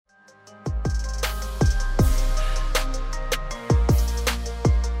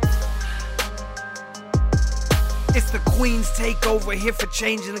Queens Takeover, here for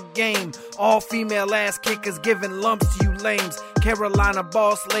changing the game. All female ass kickers giving lumps to you lames. Carolina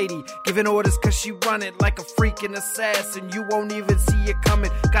boss lady, giving orders cause she run it like a freaking assassin. You won't even see it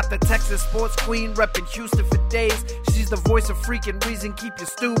coming. Got the Texas sports queen repping Houston for days. She's the voice of freaking reason, keep you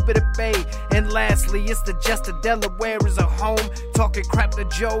stupid at bay. And lastly, it's the Jester Delaware is a home. Talking crap to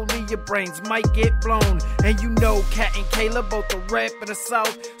Jolie, your brains might get blown. And you know Kat and Kayla both the rap of the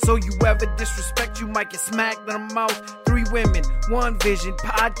South. So you ever disrespect, you might get smacked in the mouth. 3 women, 1 vision,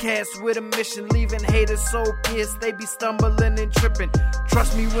 podcast with a mission. Leaving haters so pissed, they be stumbling and tripping.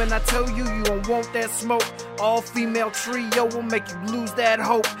 Trust me when I tell you, you don't want that smoke. All female trio will make you lose that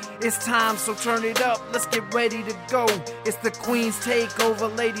hope. It's time, so turn it up, let's get ready to go. It's the Queens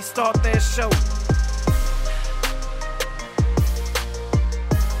Takeover, ladies start that show.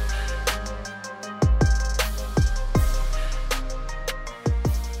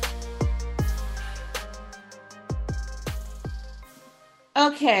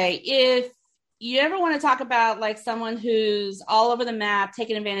 Okay, if you ever want to talk about like someone who's all over the map,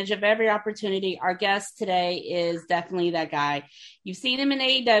 taking advantage of every opportunity, our guest today is definitely that guy. You've seen him in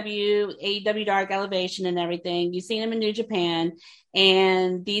AEW Dark Elevation and everything. You've seen him in New Japan,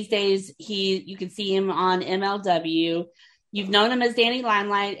 and these days you can see him on MLW. You've known him as Danny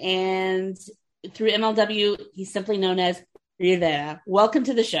Limelight, and through MLW, he's simply known as Rivera. Welcome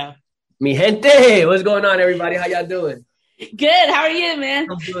to the show. Mi gente, what's going on, everybody? How y'all doing? Good. How are you, man?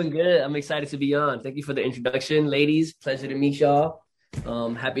 I'm doing good. I'm excited to be on. Thank you for the introduction, ladies. Pleasure to meet y'all.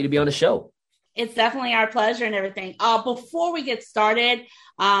 Happy to be on the show. It's definitely our pleasure and everything. Before we get started,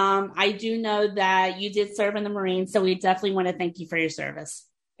 I do know that you did serve in the Marines, so we definitely want to thank you for your service.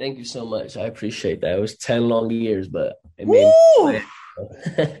 Thank you so much. I appreciate that. It was 10 long years, but it made me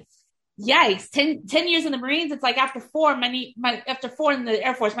Yikes. 10 years in the Marines. It's like after 4 in the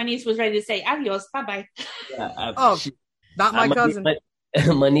Air Force, my niece was ready to say adios, bye-bye. Yeah, Not my cousin.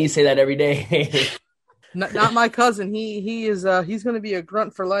 My niece say that every day. not my cousin. He's going to be a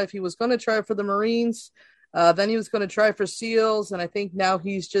grunt for life. He was going to try for the Marines. Then he was going to try for SEALs. And I think now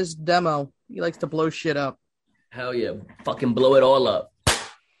he's just demo. He likes to blow shit up. Hell yeah. Fucking blow it all up. All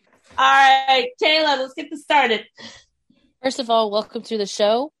right, Taylor, let's get this started. First of all, welcome to the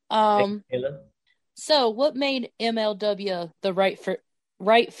show. Thanks, Taylor. So what made MLW the right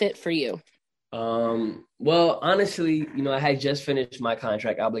fit for you? Well, honestly, I had just finished my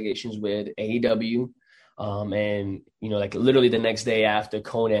contract obligations with AEW. And, like literally the next day after,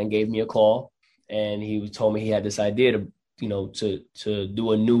 Conan gave me a call and he told me he had this idea to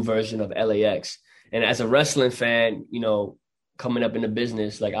do a new version of LAX. And as a wrestling fan, coming up in the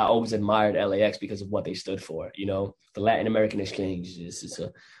business, like I always admired LAX because of what they stood for. The Latin American Exchange is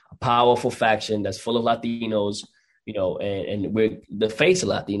a powerful faction that's full of Latinos. And we're the face of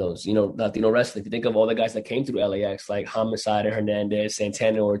Latinos, Latino wrestling. If you think of all the guys that came through LAX, like Homicide and Hernandez,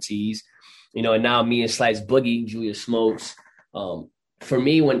 Santana Ortiz, and now me and Slice Boogie, Julia Smokes. For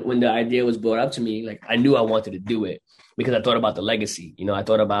me, when the idea was brought up to me, like I knew I wanted to do it because I thought about the legacy. I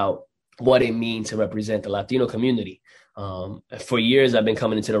thought about what it means to represent the Latino community. For years, I've been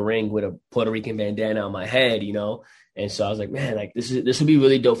coming into the ring with a Puerto Rican bandana on my head, and so I was like, man, like this would be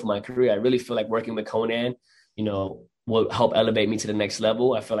really dope for my career. I really feel like working with Conan, will help elevate me to the next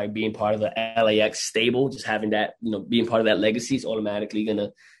level. I feel like being part of the LAX stable, just having that, being part of that legacy is automatically going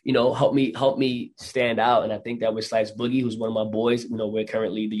to, help me stand out. And I think that with Slice Boogie, who's one of my boys, we're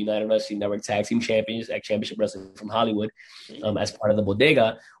currently the United Wrestling Network Tag Team Champions at Championship Wrestling from Hollywood, as part of the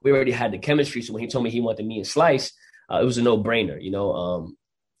Bodega. We already had the chemistry. So when he told me he wanted me and Slice, it was a no-brainer.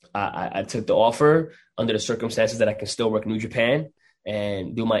 I took the offer under the circumstances that I can still work New Japan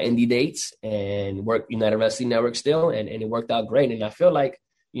and do my indie dates and work United Wrestling Network still. And it worked out great. And I feel like,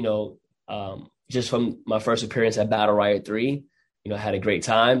 just from my first appearance at Battle Riot 3, I had a great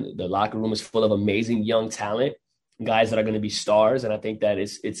time. The locker room is full of amazing young talent, guys that are going to be stars. And I think that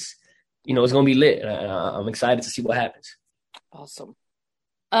it's going to be lit. And I'm excited to see what happens. Awesome.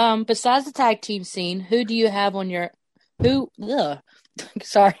 Besides the tag team scene, who do you have on your,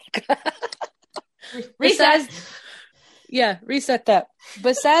 sorry. Reset that.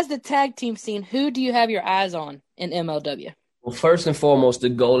 Besides the tag team scene, who do you have your eyes on in MLW? Well, first and foremost, the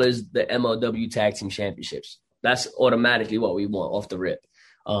goal is the MLW Tag Team Championships. That's automatically what we want off the rip.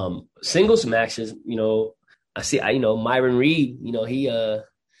 Singles matches, I see, Myron Reed,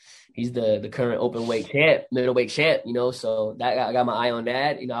 he's the current middleweight champ, so that I got my eye on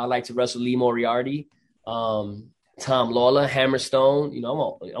that. I like to wrestle Lee Moriarty, Tom Lawler, Hammerstone. I'm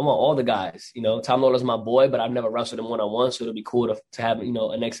on all the guys. Tom Lawler's my boy, but I've never wrestled him one-on-one, so it'll be cool to have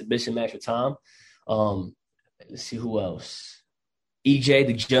an exhibition match with Tom. Let's see who else. EJ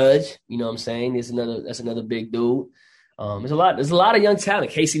the Judge, what I'm saying? That's another big dude. There's a lot of young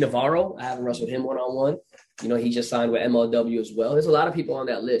talent. Casey Navarro, I haven't wrestled him one-on-one. You know, he just signed with MLW as well. There's a lot of people on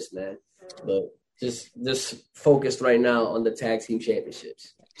that list, man. But just focused right now on the tag team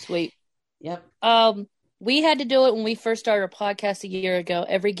championships. Sweet. Yep. We had to do it when we first started our podcast a year ago.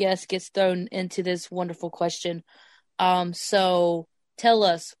 Every guest gets thrown into this wonderful question. So tell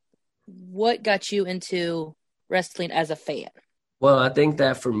us, what got you into wrestling as a fan? Well, I think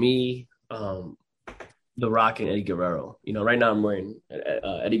that for me, The Rock and Eddie Guerrero. You know, right now I'm wearing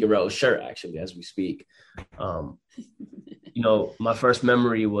Eddie Guerrero's shirt, actually, as we speak. You know, my first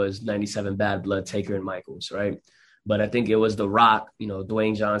memory was 97 Bad Blood, Taker and Michaels, right? But I think it was The Rock, you know,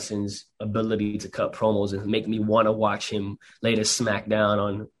 Dwayne Johnson's ability to cut promos and make me want to watch him lay the smack down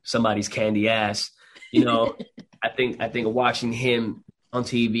on somebody's candy ass. You know, I think watching him on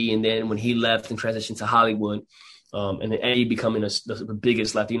TV, and then when he left and transitioned to Hollywood, and then Eddie becoming the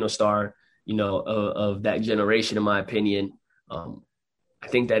biggest Latino star, you know, of that generation, in my opinion, I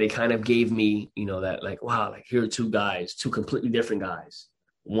think that it kind of gave me, you know, that like, wow, like here are two guys, two completely different guys.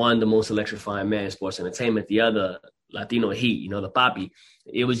 One, the most electrifying man in sports entertainment, the other, Latino heat, you know, the papi.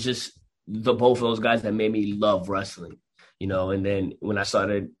 It was just both of those guys that made me love wrestling, you know. And then when I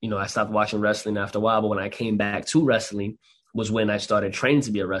started, you know, I stopped watching wrestling after a while, but when I came back to wrestling was when I started training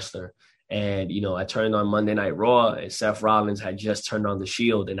to be a wrestler. And, you know, I turned on Monday Night Raw, and Seth Rollins had just turned on The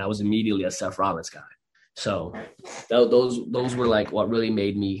Shield, and I was immediately a Seth Rollins guy. So those were like what really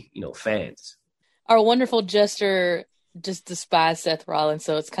made me, you know, fans. Our wonderful jester just despised Seth Rollins,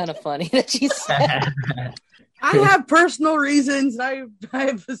 so it's kind of funny that you said. I have personal reasons. I've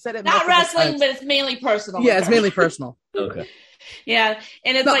said it. Not wrestling, times. but it's mainly personal. Yeah, it's mainly personal. Okay. Yeah,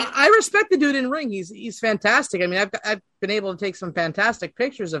 and it's like I respect the dude in ring. He's fantastic. I mean, I've been able to take some fantastic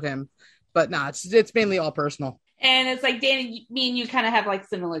pictures of him, but it's mainly all personal. And it's like, Danny, me and you kind of have like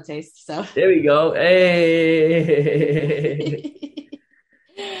similar tastes. So there we go. Hey.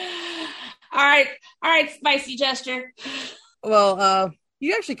 All right, spicy gesture. Well,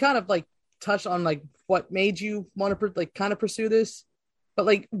 you actually kind of like touched on like what made you want to like kind of pursue this, but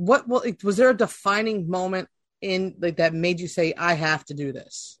like what was there a defining moment in like that made you say, I have to do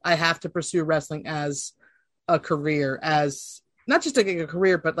this? I have to pursue wrestling as a career, as not just a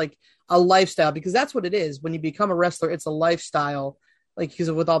career, but like a lifestyle, because that's what it is. When you become a wrestler, it's a lifestyle, like because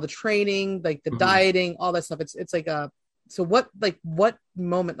with all the training, like the dieting, all that stuff. It's like so what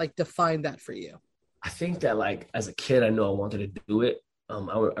moment like defined that for you? I think that like as a kid, I know I wanted to do it.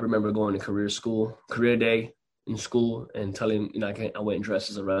 I remember going to career day in school, and telling, you know, I went and dressed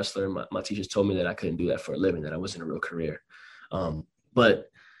as a wrestler. And my teachers told me that I couldn't do that for a living, that I wasn't a real career. But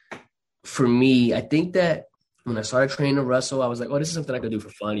for me, I think that when I started training to wrestle, I was like, oh, this is something I could do for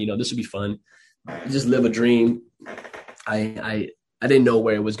fun. You know, this would be fun. Just live a dream. I didn't know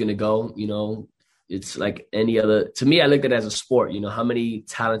where it was going to go. You know, it's like any other, to me, I looked at it as a sport. You know, how many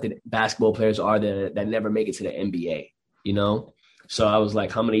talented basketball players are there that never make it to the NBA, you know? So I was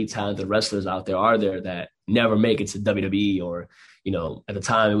like, how many talented wrestlers out there are there that never make it to WWE? Or, you know, at the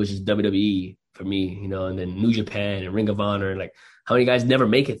time it was just WWE for me, you know, and then New Japan and Ring of Honor. Like, how many guys never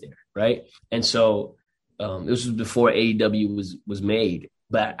make it there, right? And so this was before AEW was made.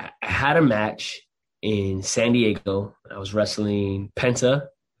 But I had a match in San Diego. I was wrestling Penta,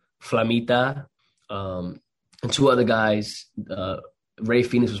 Flamita, and two other guys. Ray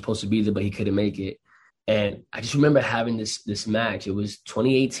Phoenix was supposed to be there, but he couldn't make it. And I just remember having this match. It was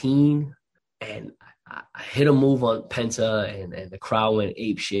 2018, and I hit a move on Penta, and the crowd went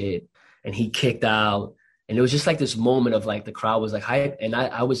ape shit, and he kicked out. And it was just like this moment of like the crowd was like hype, and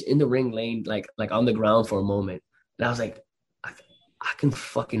I was in the ring lane, like on the ground for a moment, and I was like, I can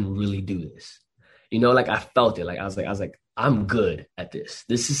fucking really do this, you know? Like I felt it. Like I was like, I'm good at this.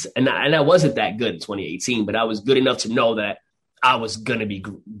 This is, and I wasn't that good in 2018, but I was good enough to know that I was gonna be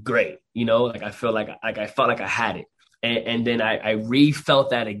great, you know. Like I felt like I had it, and then I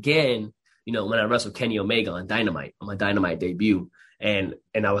re-felt that again, you know, when I wrestled Kenny Omega on Dynamite, on my Dynamite debut, and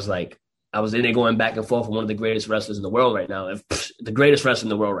I was like, I was in there going back and forth with one of the greatest wrestlers in the world right now, the greatest wrestler in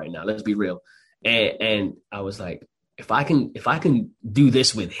the world right now. Let's be real, and I was like, if I can do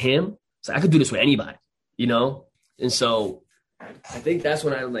this with him, so I could do this with anybody, you know. And so I think that's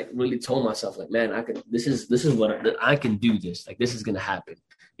when I like really told myself, like, man, I could. This is what I can do. This, like, this is gonna happen,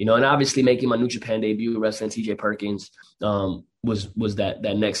 you know. And obviously, making my New Japan debut, wrestling T.J. Perkins, was that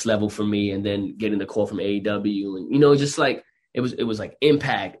next level for me. And then getting the call from AEW, and you know, just like it was like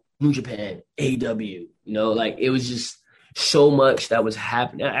Impact, New Japan, AEW, you know, like it was just so much that was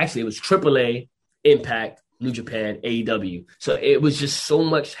happening. Actually, it was AAA, Impact, New Japan, AEW. So it was just so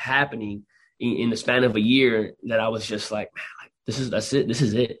much happening in the span of a year that I was just like, man, like, that's it. This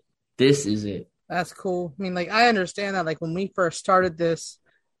is it. That's cool. I mean, like, I understand that. Like, when we first started this,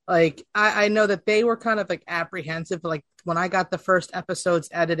 like, I know that they were kind of like apprehensive. Like, when I got the first episodes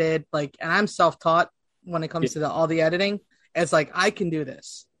edited, like, and I'm self-taught when it comes to all the editing, it's like, I can do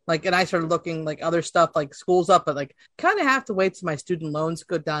this. Like, and I started looking like other stuff, like schools up, but like, kind of have to wait till my student loans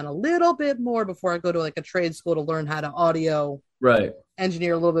go down a little bit more before I go to like a trade school to learn how to audio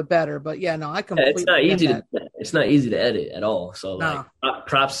engineer a little bit better. But yeah, no, I completely it's not easy to edit at all. So like,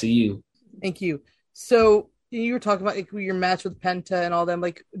 props to you. Thank you. So you were talking about like, your match with Penta and all them.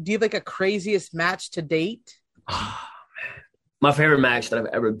 Like, do you have like a craziest match to date? Oh, man. My favorite match that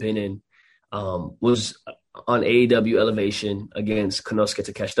I've ever been in was on AEW Elevation against Konosuke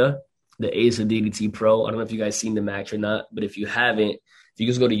Takeshita, the Ace of DDT Pro. I don't know if you guys seen the match or not, but if you haven't, if you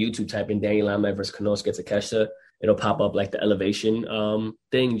just go to YouTube, type in Daniel Lama versus Konosuke Takeshita, it'll pop up like the Elevation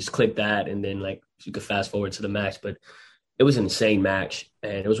thing. You just click that, and then like you could fast forward to the match. But it was an insane match,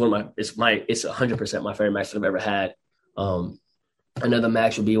 and it was it's 100% my favorite match that I've ever had. Another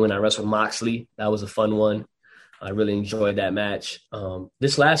match would be when I wrestled Moxley. That was a fun one. I really enjoyed that match.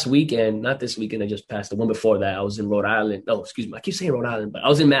 This last weekend, not this weekend, I just passed the one before that. I was in Rhode Island. Oh, excuse me. I keep saying Rhode Island, but I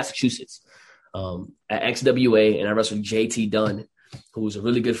was in Massachusetts at XWA, and I wrestled JT Dunn, who's a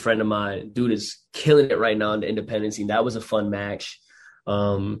really good friend of mine. Dude is killing it right now in the independent scene. That was a fun match.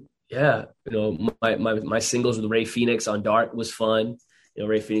 Yeah, you know, my singles with Ray Phoenix on Dark was fun. You know,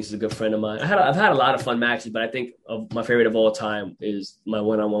 Ray Phoenix is a good friend of mine. I've had a lot of fun matches, but I think my favorite of all time is my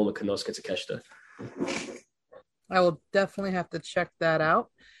one-on-one with Konosuke Takeshita. I will definitely have to check that out.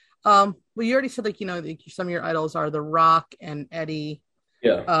 Well, you already said, like, you know, like some of your idols are The Rock and Eddie.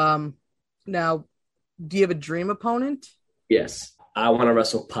 Yeah. Now, do you have a dream opponent? Yes. I want to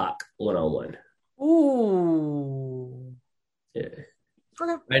wrestle Pac one-on-one. Ooh. Yeah.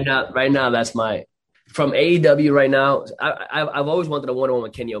 Okay. Right now, that's from AEW right now. I've always wanted a one-on-one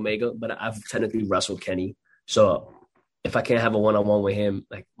with Kenny Omega, but I've technically wrestled Kenny. So if I can't have a one-on-one with him,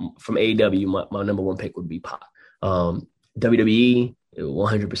 like from AEW, my number one pick would be Pac. WWE, it would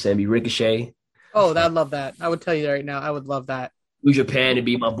 100% be Ricochet. Oh, I love that. I would tell you right now, I would love that. New Japan, it'd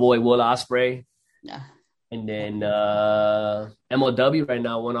be my boy Will Ospreay. Yeah. And then MLW right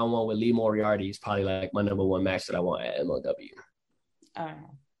now, one-on-one with Lee Moriarty is probably like my number one match that I want at MLW.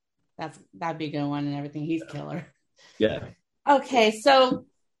 That'd be a good one and everything. He's killer. Yeah. Okay, so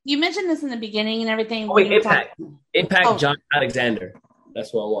you mentioned this in the beginning and everything. Oh, wait, Impact John Alexander.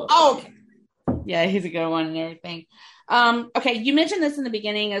 That's what I want. Oh, okay. Yeah, he's a good one and everything. Okay, you mentioned this in the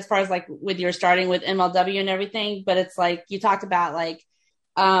beginning as far as like with your starting with MLW and everything, but it's like you talked about like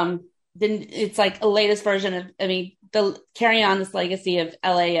then it's like a latest version of, I mean, the carry on this legacy of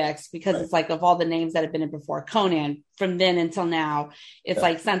LAX because it's like of all the names that have been in before Conan from then until now, it's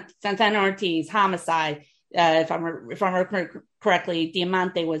like Santana Ortiz, Homicide, if I remember correctly,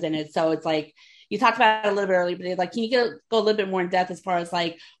 Diamante was in it. So it's like you talked about it a little bit earlier, but like, can you go a little bit more in depth as far as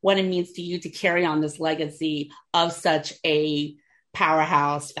like what it means to you to carry on this legacy of such a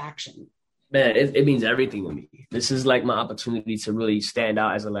powerhouse faction? Man, it means everything to me. This is like my opportunity to really stand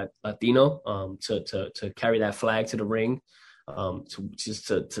out as a Latino, to carry that flag to the ring,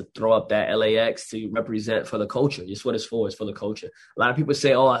 to throw up that LAX, to represent for the culture. It's what it's for. It's for the culture. A lot of people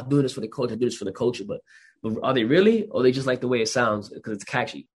say, "Oh, I'm doing this for the culture. I do this for the culture," but are they really? Or they just like the way it sounds because it's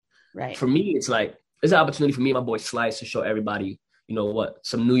catchy? Right. For me, it's like it's an opportunity for me and my boy Slice to show everybody, you know, what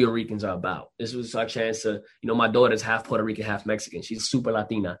some New Yorkers are about. This was our chance to, you know, my daughter's half Puerto Rican, half Mexican. She's super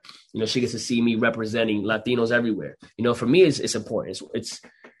Latina. You know, she gets to see me representing Latinos everywhere. You know, for me, it's important. It's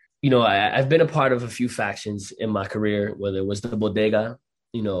you know, I've been a part of a few factions in my career, whether it was the Bodega,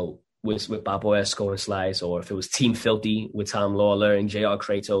 you know, with Papo Esco and Slice, or if it was Team Filthy with Tom Lawler and JR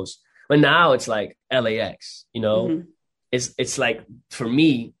Kratos. But now it's like LAX, you know, Mm-hmm. It's like, for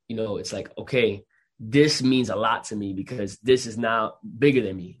me, you know, it's like, okay, this means a lot to me because this is now bigger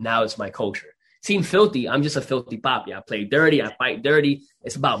than me. Now it's my culture. Team Filthy, I'm just a filthy poppy. I play dirty. I fight dirty.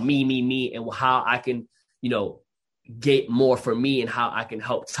 It's about me, and how I can, you know, get more for me and how I can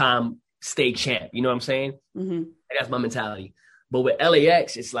help Tom stay champ. You know what I'm saying? Mm-hmm. That's my mentality. But with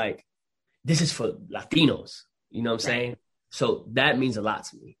LAX, it's like, this is for Latinos. You know what I'm saying? So that means a lot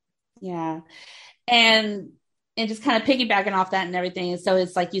to me. Yeah. And just kind of piggybacking off that and everything. So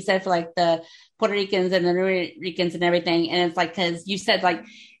it's like you said, for like the Puerto Ricans and the New Ricans and everything. And it's like, cause you said like,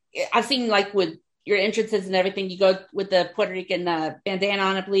 I've seen like with your entrances and everything, you go with the Puerto Rican bandana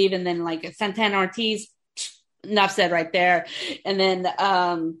on, I believe. And then like Santana Ortiz, enough said right there. And then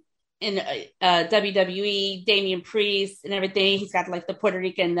in WWE, Damian Priest and everything, he's got like the Puerto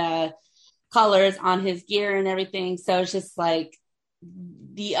Rican colors on his gear and everything. So it's just like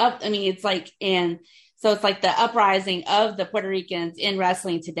it's like, and So it's like the uprising of the Puerto Ricans in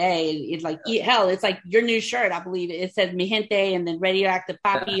wrestling today. It's like, hell, it's like your new shirt, I believe. It says Mi Gente and then Radioactive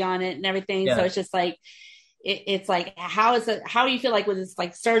Papi on it and everything. Yeah. So it's just like, it's like, how do you feel like with this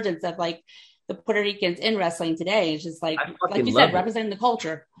like surgence of like the Puerto Ricans in wrestling today? It's just like you said, representing the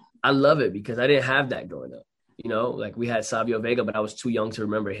culture. I love it because I didn't have that growing up. You know, like we had Savio Vega, but I was too young to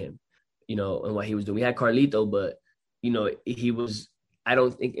remember him, you know, and what he was doing. We had Carlito, but, you know, I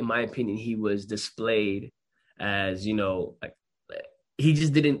don't think, in my opinion, he was displayed as, you know, like he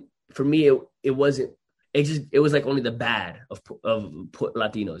just didn't, for me, it was like only the bad of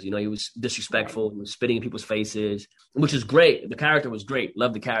Latinos. You know, he was disrespectful, he was spitting in people's faces, which is great. The character was great.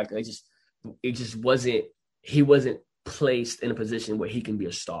 Loved the character. It just wasn't, he wasn't placed in a position where he can be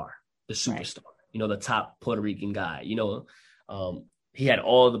a star, the superstar, you know, the top Puerto Rican guy, you know, he had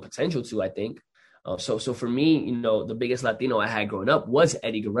all the potential to, I think. So for me, you know, the biggest Latino I had growing up was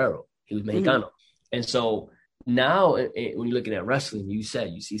Eddie Guerrero. He was Mexicano. Mm-hmm. And so now when you're looking at wrestling, you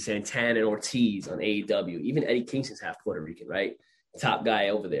see Santana and Ortiz on AEW. Even Eddie Kingston's half Puerto Rican, right? Top guy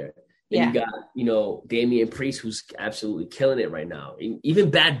over there. And you got, you know, Damian Priest, who's absolutely killing it right now.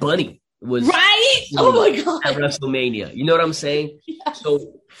 Even Bad Bunny was right. Oh my God. At WrestleMania. You know what I'm saying? Yes.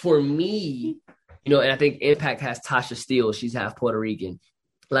 So for me, you know, and I think Impact has Tasha Steele. She's half Puerto Rican.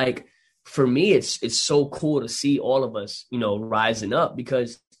 Like, for me, it's so cool to see all of us, you know, rising up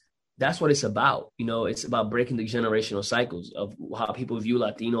because that's what it's about. You know, it's about breaking the generational cycles of how people view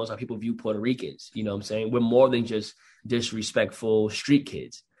Latinos, how people view Puerto Ricans. You know what I'm saying? We're more than just disrespectful street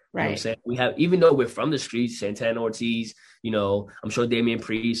kids. Right. You know what I'm saying? We have, even though we're from the streets, Santana Ortiz, you know, I'm sure Damian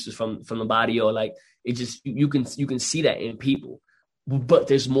Priest is from the barrio. Like, it just, you can see that in people. But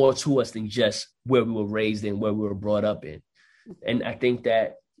there's more to us than just where we were raised in, where we were brought up in. And I think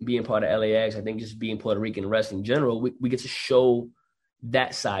that being part of LAX, I think just being Puerto Rican wrestling in general, we get to show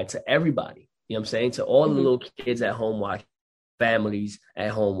that side to everybody. You know what I'm saying? To all the little kids at home watching, families at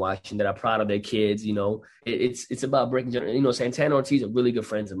home watching that are proud of their kids. You know, it's about breaking, you know, Santana Ortiz are really good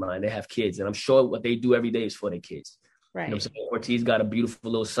friends of mine. They have kids, and I'm sure what they do every day is for their kids. Right. You know what I'm saying? Ortiz got a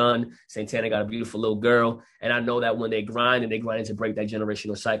beautiful little son. Santana got a beautiful little girl. And I know that when they grind to break that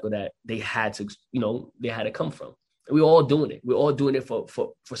generational cycle that they had to come from. We're all doing it. We're all doing it for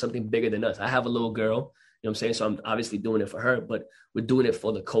something bigger than us. I have a little girl, you know what I'm saying? So I'm obviously doing it for her, but we're doing it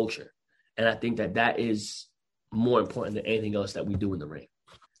for the culture. And I think that is more important than anything else that we do in the ring.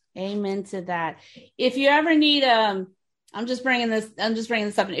 Amen to that. If you ever need, I'm just bringing this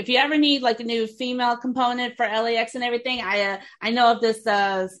up. If you ever need like a new female component for LAX and everything, I know of this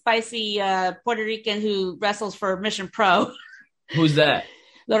spicy Puerto Rican who wrestles for Mission Pro. Who's that?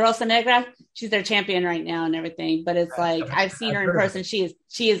 La Rosa Negra. She's their champion right now and everything. But it's like I've seen her in person. She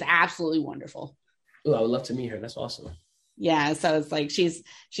is absolutely wonderful. Oh, I would love to meet her. That's awesome. Yeah, so it's like she's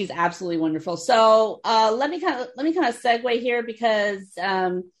absolutely wonderful. So let me kind of segue here because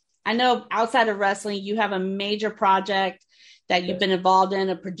I know outside of wrestling, you have a major project that you've been involved in.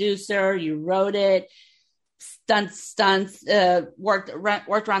 A producer, you wrote it, stunts, worked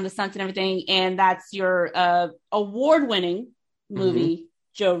around the stunts and everything, and that's your award-winning movie,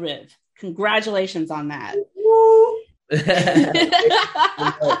 Joe Riv. Congratulations on that.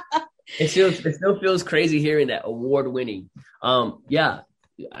 It still feels crazy hearing that award-winning. Yeah,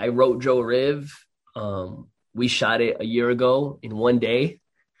 I wrote Joe Riv. We shot it a year ago in one day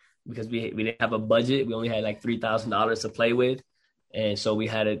because we didn't have a budget. We only had like $3,000 to play with. And so we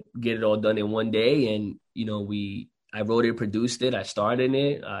had to get it all done in one day. And, you know, I wrote it, produced it. I starred in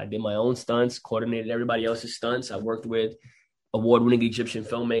it. I did my own stunts, coordinated everybody else's stunts. I worked with award-winning Egyptian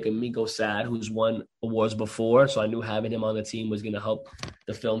filmmaker Miko Sad, who's won awards before. So I knew having him on the team was going to help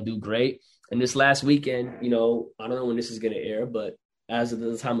the film do great. And this last weekend, you know, I don't know when this is going to air, but as of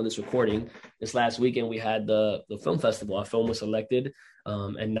the time of this recording, this last weekend we had the film festival. Our film was selected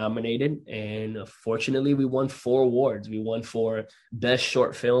and nominated. And fortunately, we won 4 awards. We won for Best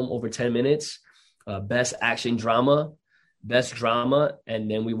Short Film over 10 minutes, Best Action Drama, Best Drama, and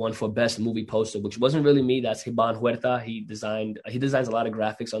then we won for Best Movie Poster, which wasn't really me. That's Hiban Huerta. He designs a lot of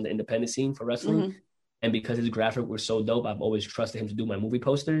graphics on the independent scene for wrestling. Mm-hmm. And because his graphic were so dope, I've always trusted him to do my movie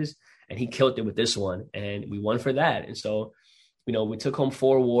posters. And he killed it with this one. And we won for that. And so, you know, we took home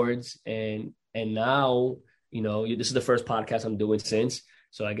 4 awards. And now, you know, this is the first podcast I'm doing since.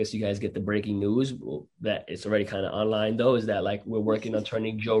 So I guess you guys get the breaking news that it's already kind of online, though, is that like we're working on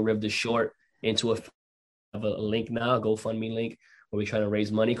turning Joe Riv the Short into a link now, a GoFundMe link, where we're trying to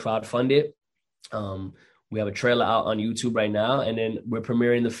raise money, crowdfund it. We have a trailer out on YouTube right now, and then we're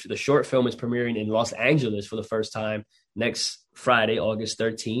premiering the short film is premiering in Los Angeles for the first time next Friday, August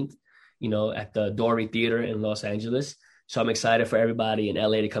 13th, you know, at the Dory Theater in Los Angeles. So I'm excited for everybody in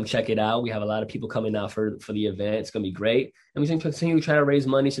LA to come check it out. We have a lot of people coming out for the event. It's going to be great. And we can continue to try to raise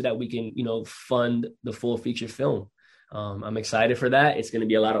money so that we can, fund the full feature film. I'm excited for that. It's going to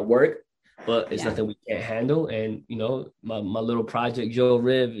be a lot of work, but it's nothing we can't handle. And, my little project, Joe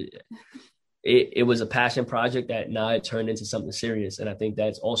Riv, it was a passion project that now it turned into something serious. And I think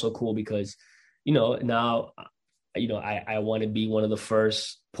that's also cool because, now, I want to be one of the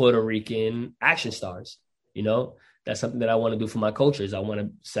first Puerto Rican action stars, That's something that I want to do for my culture is I want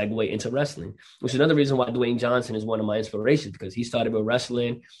to segue into wrestling, which is another reason why Dwayne Johnson is one of my inspirations because he started with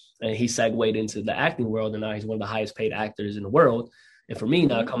wrestling and he segued into the acting world. And now he's one of the highest paid actors in the world. And for me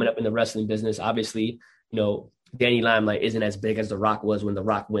now coming up in the wrestling business, obviously, Danny Limelight isn't as big as The Rock was when The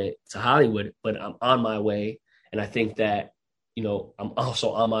Rock went to Hollywood, but I'm on my way. And I think that, I'm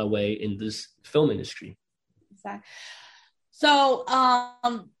also on my way in this film industry. Exactly. So,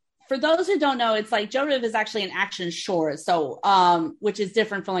 for those who don't know, it's like Joe Riv is actually an action short, so which is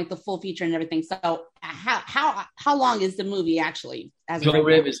different from like the full feature and everything. So how long is the movie actually? Joe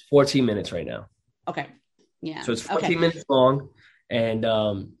Riv is 14 minutes right now. Okay, yeah. So it's 14 minutes long, and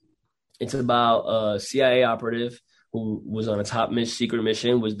it's about a CIA operative who was on a top secret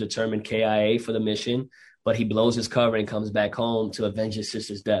mission, was determined KIA for the mission, but he blows his cover and comes back home to avenge his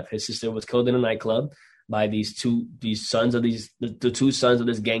sister's death. His sister was killed in a nightclub by the two sons of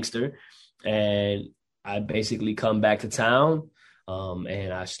this gangster. And I basically come back to town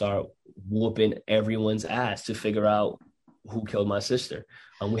and I start whooping everyone's ass to figure out who killed my sister.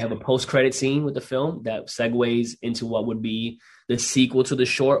 We have a post-credit scene with the film that segues into what would be the sequel to the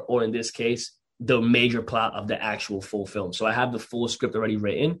short, or in this case, the major plot of the actual full film. So I have the full script already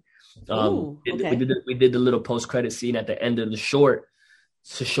written. We did the little post-credit scene at the end of the short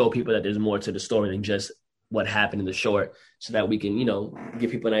to show people that there's more to the story than just what happened in the short, so that we can, give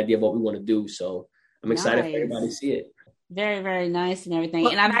people an idea of what we want to do. So I'm excited for everybody to see it. Very, very nice and everything.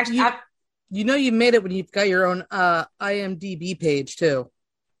 Well, and I'm actually, you made it when you've got your own IMDb page too.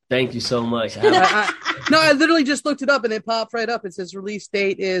 Thank you so much. I literally just looked it up and it popped right up. It says release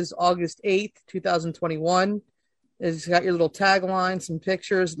date is August 8th, 2021. It's got your little tagline, some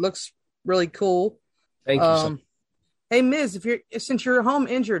pictures. It looks really cool. Thank you. Hey, Miz, since you're home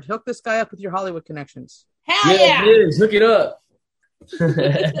injured, hook this guy up with your Hollywood connections. Hell yeah! Miz, hook it up.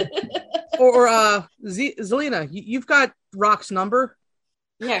 or Zelina, you've got Rock's number.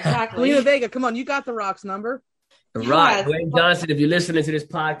 Yeah, exactly. Zelina Vega, come on, you got the Rock's number. The Rock, Dwayne Johnson, if you're listening to this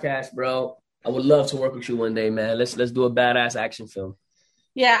podcast, bro, I would love to work with you one day, man. Let's do a badass action film.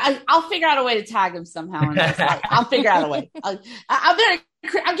 Yeah, I'll figure out a way to tag him somehow. I'll figure out a way.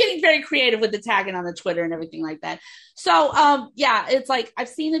 I'm getting very creative with the tagging on the Twitter and everything like that. So, it's like I've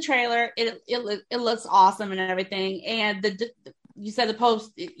seen the trailer. It looks awesome and everything. And you said the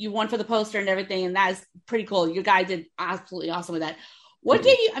post, you won for the poster and everything, and that is pretty cool. Your guy did absolutely awesome with that. What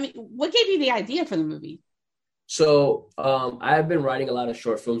gave you the idea for the movie? So I've been writing a lot of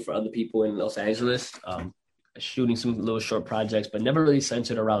short films for other people in Los Angeles, shooting some little short projects, but never really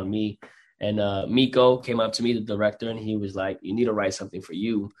centered around me. And Miko came up to me, the director, and he was like, you need to write something for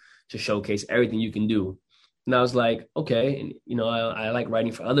you to showcase everything you can do. And I was like, okay. And, I like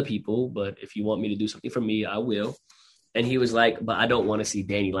writing for other people, but if you want me to do something for me, I will. And he was like, but I don't want to see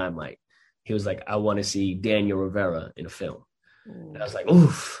Danny Limelight. He was like, I want to see Daniel Rivera in a film. And I was like,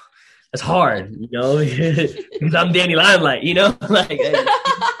 oof. That's hard, because I'm Danny Limelight, like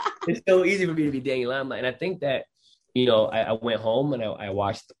it's so easy for me to be Danny Limelight. And I think that, I went home and I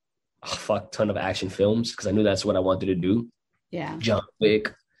watched a fuck ton of action films because I knew that's what I wanted to do. Yeah. John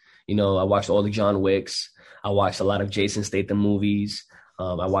Wick, I watched all the John Wicks. I watched a lot of Jason Statham movies.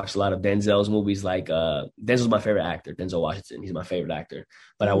 I watched a lot of Denzel's movies. Like Denzel's my favorite actor, Denzel Washington. He's my favorite actor.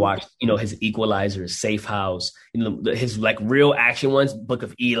 But I watched, his Equalizer, Safe House, his like real action ones, Book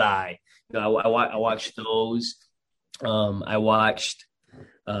of Eli. I watched those. I watched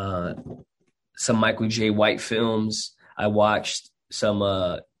some Michael J. White films. I watched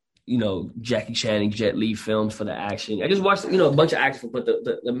some, Jackie Chan and Jet Li films for the action. I just watched, a bunch of action, but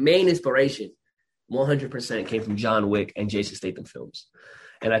the main inspiration 100% came from John Wick and Jason Statham films.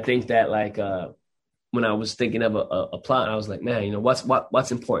 And I think that like when I was thinking of a plot, I was like, man,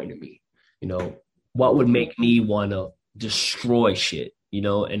 what's important to me? What would make me want to destroy shit,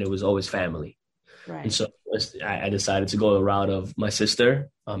 and it was always family. Right. And so I decided to go the route of my sister.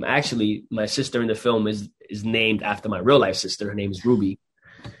 Actually, my sister in the film is named after my real life sister. Her name is Ruby.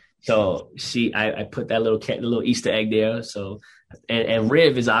 So I put that little Easter egg there. So, and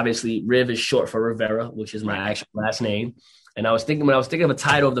Riv is short for Rivera, which is my actual last name. And when I was thinking of a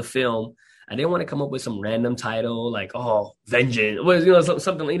title of the film, I didn't want to come up with some random title like, Vengeance,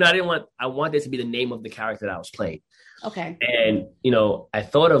 something, I wanted it to be the name of the character that I was playing. Okay. And, you know, I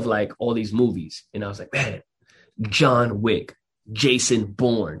thought of like all these movies and I was like, man, John Wick, Jason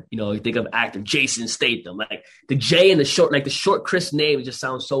Bourne, you know, you think of actor Jason Statham, like the J and the short, crisp name just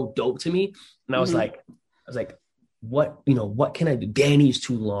sounds so dope to me. And I was like, what can I do? Danny's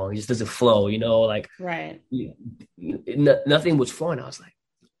too long. It just doesn't flow, you know, like, right. Nothing was flowing. I was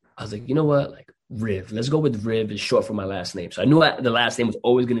like, you know what? Like Riv, let's go with Riv is short for my last name. So I knew the last name was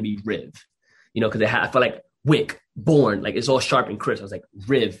always going to be Riv, you know, because I felt like Wick, Bourne, like it's all sharp and crisp. I was like,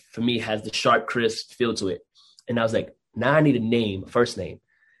 Riv for me has the sharp, crisp feel to it. And I was like, now I need a name, first name.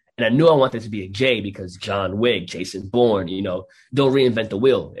 And I knew I wanted it to be a J because John Wick, Jason Bourne, you know, don't reinvent the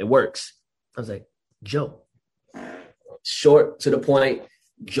wheel. It works. I was like, Joe. Short to the point,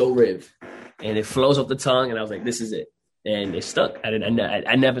 Joe Riv. And it flows off the tongue. And I was like, this is it. And it stuck.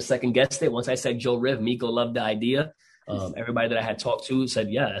 I never second guessed it. Once I said Joe Riv, Miko loved the idea. Everybody that I had talked to said,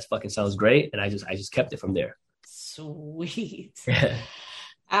 yeah, that fucking sounds great. And I just kept it from there. Sweet.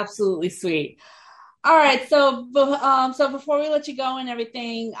 Absolutely sweet. All right. So before we let you go and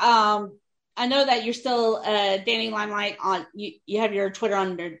everything, I know that you're still Danny Limelight on. You have your Twitter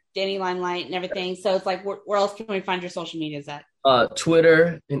under Danny Limelight and everything. So it's like, where else can we find your social medias at?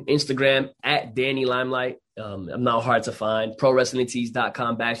 Twitter and Instagram at Danny Limelight. I'm not hard to find.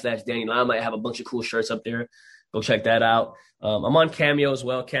 ProWrestlingTees.com/Danny Limelight. I have a bunch of cool shirts up there. Go check that out. I'm on Cameo as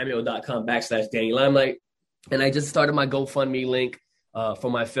well. Cameo.com/Danny Limelight. And I just started my GoFundMe link for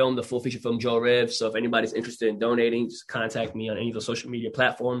my film, the full feature film Joe Riv. So if anybody's interested in donating, just contact me on any of the social media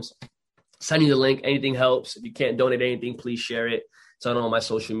platforms. Send you the link. Anything helps. If you can't donate anything, please share it. It's on all my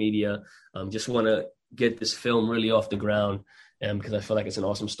social media. Just want to get this film really off the ground because I feel like it's an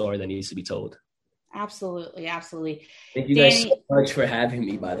awesome story that needs to be told. Absolutely. Absolutely. Thank you guys so much for having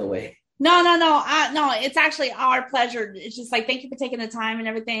me, by the way. No. No, it's actually our pleasure. It's just like, thank you for taking the time and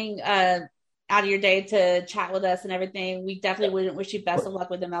everything out of your day to chat with us and everything. We definitely wouldn't wish you best of luck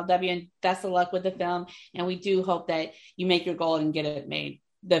with MLW and best of luck with the film. And we do hope that you make your goal and get it made.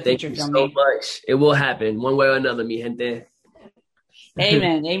 Thank you so much. It will happen one way or another, mi gente.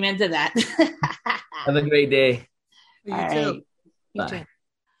 Amen. Amen to that. Have a great day. You All too. right. You too.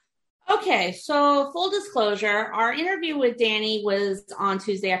 Okay, so full disclosure, our interview with Danny was on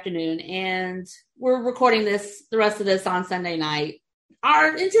Tuesday afternoon, and we're recording the rest of this on Sunday night. Our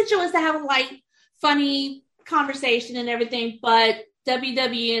intention was to have a light, funny conversation and everything, but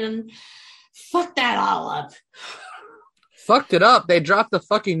WWE fucked that all up. Fucked it up. They dropped the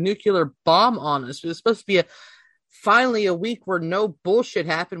fucking nuclear bomb on us. It was supposed to be finally a week where no bullshit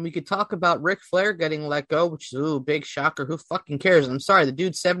happened. We could talk about Ric Flair getting let go, which is, big shocker. Who fucking cares? I'm sorry. The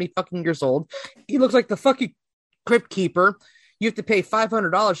dude's 70 fucking years old. He looks like the fucking Crypt Keeper. You have to pay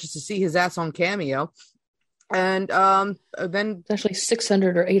 $500 just to see his ass on Cameo. And then It's actually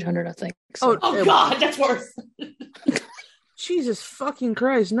 600 or 800, I think. So. Oh God, that's worse. Jesus fucking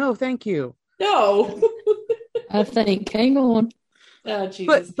Christ. No, thank you. No. I think. Hang on. Oh,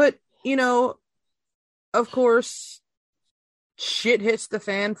 Jesus. But you know, of course, shit hits the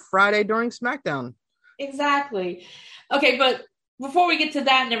fan Friday during SmackDown. Exactly. Okay, but before we get to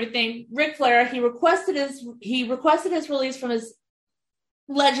that and everything, Ric Flair, he requested his release from his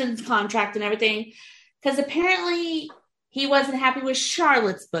Legends contract and everything because apparently he wasn't happy with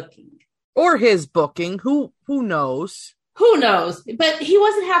Charlotte's booking. Or his booking. Who knows? Who knows? But he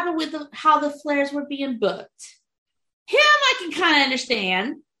wasn't happy with how the Flairs were being booked. Him, I can kind of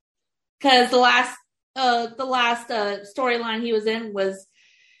understand because the last storyline he was in was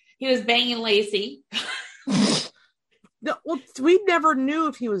he was banging Lacey. No, well, we never knew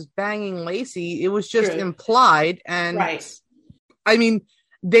if he was banging Lacey. It was just True. Implied, and Right. I mean,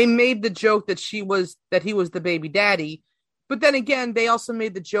 they made the joke that he was the baby daddy, but then again, they also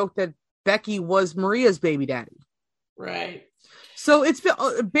made the joke that Becky was Maria's baby daddy. Right. So it's been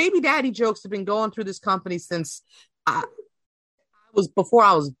baby daddy jokes have been going through this company since before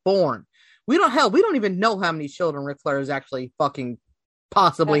I was born. We don't even know how many children Ric Flair has actually fucking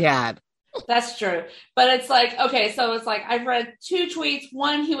possibly had. That's true. But it's like, okay, so it's like I've read two tweets.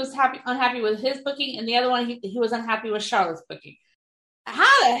 One, he was unhappy with his booking, and the other one, he was unhappy with Charlotte's booking.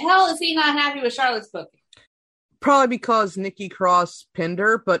 How the hell is he not happy with Charlotte's booking? Probably because Nikki Cross pinned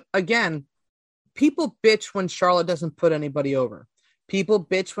her, but again, people bitch when Charlotte doesn't put anybody over. People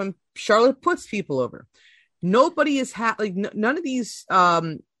bitch when Charlotte puts people over. Nobody is none of these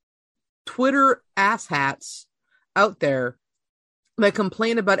Twitter asshats out there that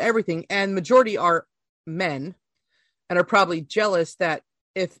complain about everything, and majority are men and are probably jealous that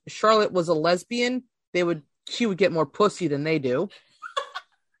if Charlotte was a lesbian, she would get more pussy than they do.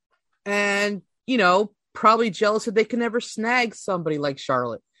 And, probably jealous that they can never snag somebody like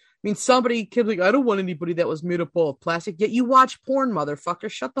Charlotte. mean, somebody could be like, I don't want anybody that was made up of plastic. Yet you watch porn, motherfucker.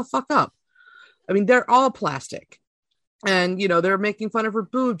 Shut the fuck up. I mean, they're all plastic. And, you know, they're making fun of her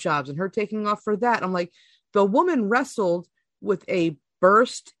boob jobs and her taking off for that. I'm like, the woman wrestled with a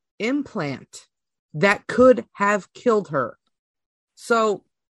burst implant that could have killed her. So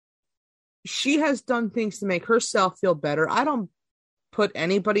she has done things to make herself feel better. I don't put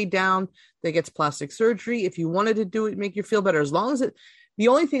anybody down that gets plastic surgery. If you wanted to do it, make you feel better. As long as it, the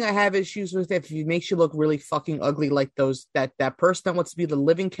only thing I have issues with if it makes you look really fucking ugly, like that person that wants to be the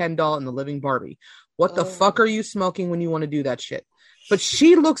living Ken doll and the living Barbie. What the fuck are you smoking when you want to do that shit? But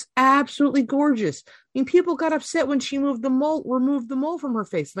she looks absolutely gorgeous. I mean, people got upset when she removed the mole from her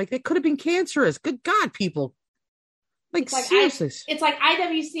face. Like, it could have been cancerous. Good God, people. Like seriously. It's like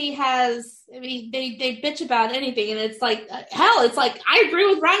IWC has, I mean, they bitch about anything, and it's like, hell, it's like, I agree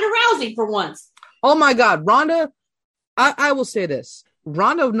with Ronda Rousey for once. Oh my God, Ronda, I will say this.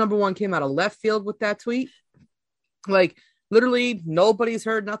 Ronda, number one, came out of left field with that tweet. Like, literally, nobody's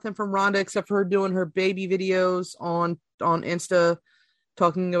heard nothing from Ronda except for her doing her baby videos on Insta,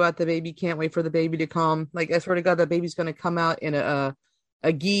 talking about the baby, can't wait for the baby to come. Like, I swear to God, that baby's going to come out in a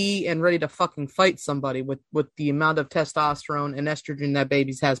gi and ready to fucking fight somebody with the amount of testosterone and estrogen that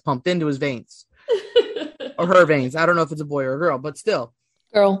baby has pumped into his veins. Or her veins. I don't know if it's a boy or a girl, but still.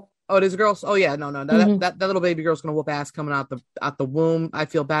 Girl. Oh, it is a girl? Oh, yeah. No. Mm-hmm. That little baby girl's going to whoop ass coming out the womb. I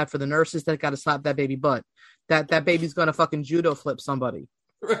feel bad for the nurses that got to slap that baby butt. That baby's going to fucking judo flip somebody.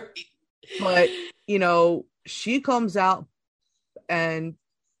 Right. But, you know, she comes out and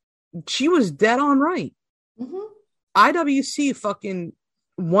she was dead on right. Mm-hmm. IWC fucking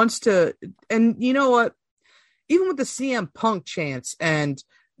wants to, and you know what? Even with the CM Punk chants and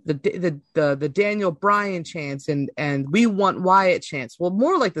the Daniel Bryan chants and we want Wyatt chants, well,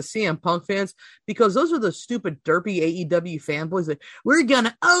 more like the CM Punk fans, because those are the stupid derpy AEW fanboys that we're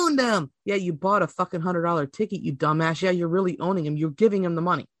gonna own them. Yeah, you bought a fucking $100 ticket, you dumbass. Yeah, you're really owning him. You're giving him the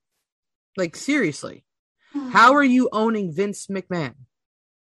money. Like, seriously, how are you owning Vince McMahon?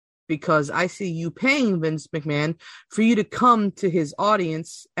 Because I see you paying Vince McMahon for you to come to his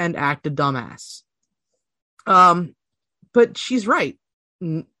audience and act a dumbass. But she's right.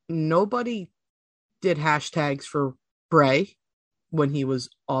 Nobody did hashtags for Bray when he was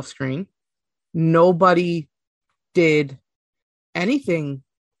off screen. Nobody did anything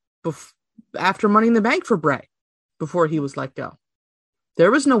after Money in the Bank for Bray before he was let go.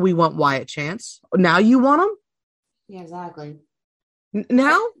 There was no "We want Wyatt" chance. Now you want him? Yeah, exactly.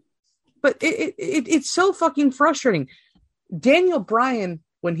 Now? But it's so fucking frustrating. Daniel Bryan,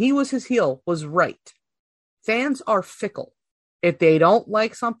 when he was his heel, was right. Fans are fickle. If they don't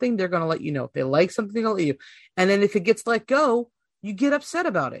like something, they're going to let you know. If they like something, they'll let you. And then if it gets let go, you get upset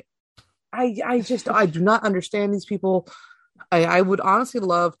about it. I do not understand these people. I would honestly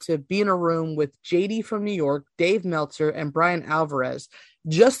love to be in a room with JD from New York, Dave Meltzer, and Brian Alvarez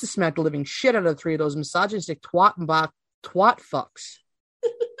just to smack the living shit out of the three of those misogynistic twat fucks.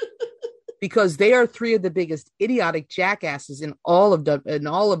 Because they are three of the biggest idiotic jackasses in all of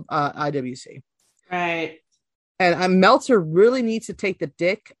IWC. Right. And Meltzer really needs to take the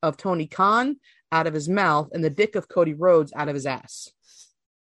dick of Tony Khan out of his mouth and the dick of Cody Rhodes out of his ass.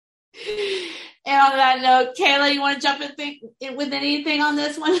 And on that note, Kayla, you want to jump in with anything on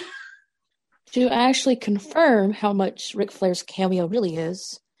this one? To actually confirm how much Ric Flair's cameo really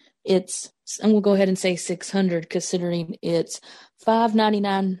is, and we'll go ahead and say $600, considering it's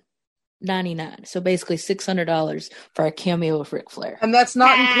 $599.99. So basically $600 for a cameo of Ric Flair. And that's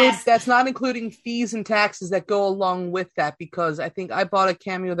not including fees and taxes that go along with that, because I think I bought a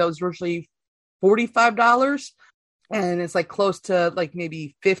cameo that was originally $45 and it's like close to like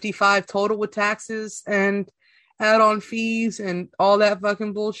maybe $55 total with taxes and add-on fees and all that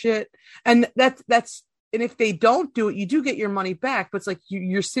fucking bullshit. And that's and if they don't do it, you do get your money back, but it's like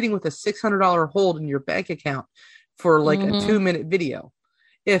you're sitting with a $600 hold in your bank account for like a 2-minute video.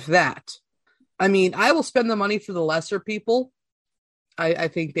 If that. I mean, I will spend the money for the lesser people. I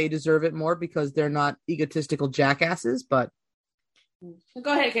think they deserve it more because they're not egotistical jackasses, but.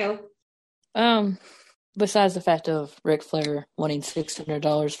 Go ahead, Caleb. Besides the fact of Ric Flair wanting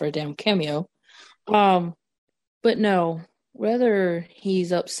 $600 for a damn cameo. But no, whether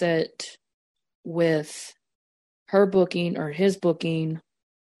he's upset with her booking or his booking,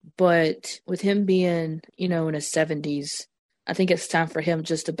 but with him being, in his 70s, I think it's time for him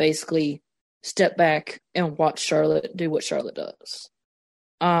just to basically step back and watch Charlotte do what Charlotte does.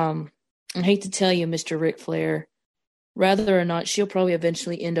 I hate to tell you, Mr. Ric Flair, whether or not she'll probably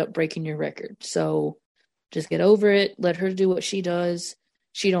eventually end up breaking your record. So just get over it. Let her do what she does.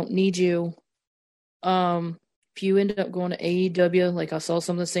 She don't need you. if you end up going to AEW, like I saw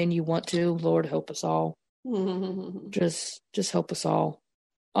someone saying you want to, Lord help us all. Just help us all.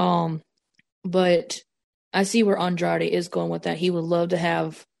 But I see where Andrade is going with that. He would love to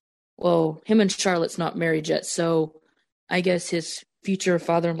have, well, him and Charlotte's not married yet, so I guess his future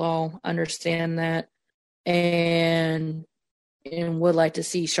father-in-law understand that and would like to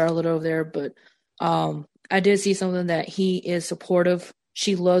see Charlotte over there. But I did see something that he is supportive.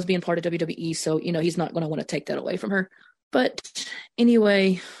 She loves being part of WWE, so he's not going to want to take that away from her. But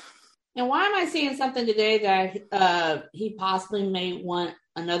anyway. And why am I seeing something today that he possibly may want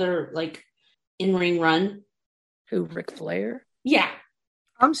another in-ring run? Who, Ric Flair? Yeah.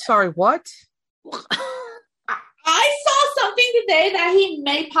 I'm sorry, what? I saw something today that he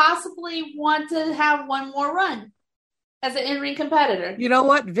may possibly want to have one more run as an in-ring competitor. You know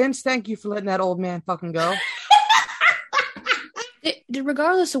what, Vince? Thank you for letting that old man fucking go.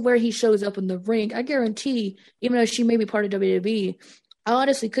 Regardless of where he shows up in the ring, I guarantee, even though she may be part of WWE, I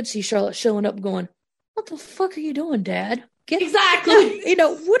honestly could see Charlotte showing up going, "What the fuck are you doing, Dad? Exactly.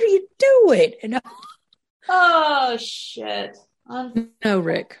 What are you doing?" Oh, shit. No,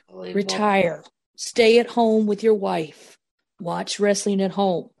 Rick. Retire. Stay at home with your wife. Watch wrestling at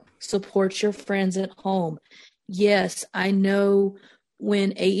home. Support your friends at home. Yes, I know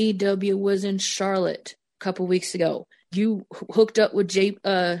when AEW was in Charlotte a couple weeks ago, you hooked up with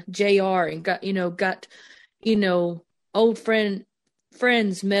JR and got old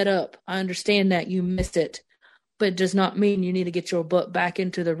friends met up. I understand that you missed it, but it does not mean you need to get your butt back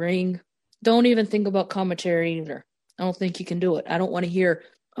into the ring. Don't even think about commentary either. I don't think you can do it. I don't want to hear,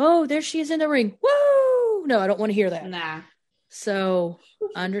 "Oh, there she is in the ring. Woo!" No, I don't want to hear that. Nah. So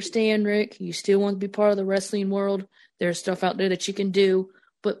I understand, Rick. You still want to be part of the wrestling world. There's stuff out there that you can do,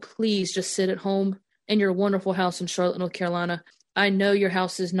 but please just sit at home in your wonderful house in Charlotte, North Carolina. I know your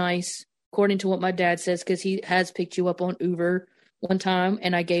house is nice, according to what my dad says, because he has picked you up on Uber one time,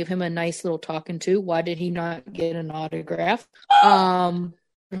 and I gave him a nice little talking to. Why did he not get an autograph?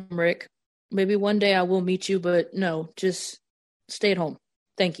 Rick, maybe one day I will meet you, but no, just stay at home.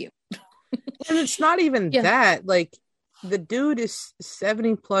 Thank you. And it's not even that. The dude is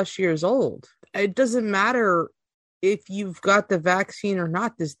 70 plus years old. It doesn't matter if you've got the vaccine or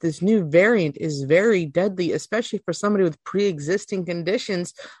not. This new variant is very deadly, especially for somebody with pre-existing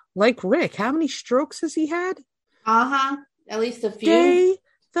conditions like Rick. How many strokes has he had? At least a few. Stay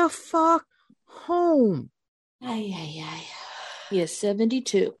the fuck home. Ay. He is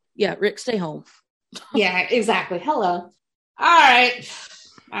 72. Yeah, Rick, stay home. Yeah, exactly. Hello. All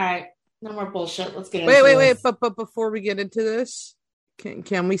right. No more bullshit. Let's get into this. Wait. But before we get into this,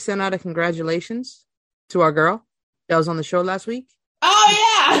 can we send out a congratulations to our girl that was on the show last week? Oh,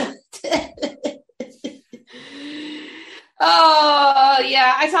 yeah. Oh,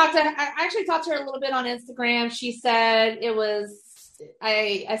 yeah. I actually talked to her a little bit on Instagram. She said it was,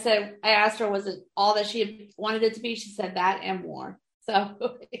 I asked her, was it all that she had wanted it to be? She said that and more.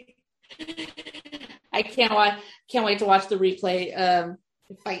 So I can't wait to watch the replay.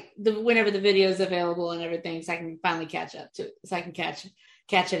 Whenever the video is available and everything, so I can finally catch up to it, so I can catch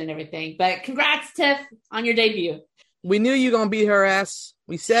it and everything. But congrats, Tiff, on your debut. We knew you were gonna beat her ass.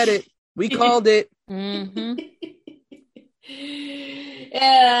 We said it. We called it. Mm-hmm.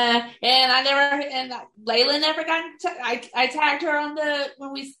 And Layla never got. I tagged her on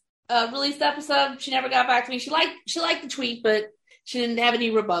when we released the episode. She never got back to me. She liked the tweet, but she didn't have any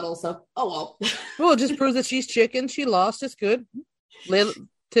rebuttal. So well. Well, it just proves that she's chicken. She lost. It's good.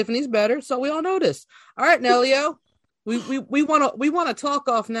 Tiffany's better, so we all know this. All right, Nelio, we want to talk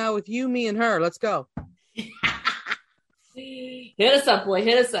off now with you, me, and her. Let's go. Hit us up, boy.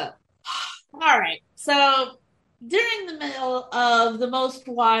 Hit us up. All right. So during the middle of the most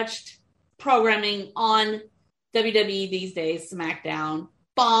watched programming on WWE these days, SmackDown,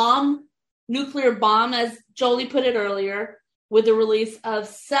 nuclear bomb, as Jolie put it earlier, with the release of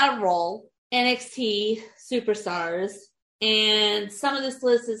several NXT superstars. And some of this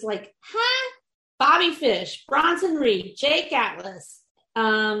list is Bobby Fish, Bronson Reed, Jake Atlas,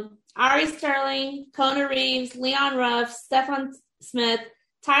 Ari Sterling, Kona Reeves, Leon Ruff, Stefan Smith,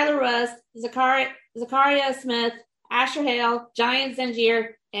 Tyler Rust, Zakaria Smith, Asher Hale, Giant Zangier,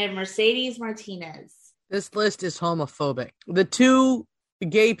 and Mercedes Martinez. This list is homophobic. The two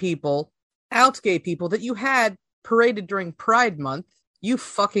gay people that you had paraded during Pride Month, you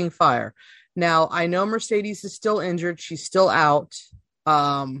fucking fire. Now, I know Mercedes is still injured. She's still out.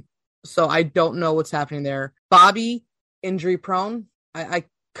 So I don't know what's happening there. Bobby, injury prone. I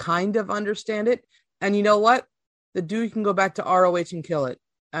kind of understand it. And you know what? The dude can go back to ROH and kill it.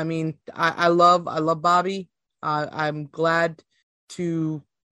 I mean, I love Bobby. I'm glad to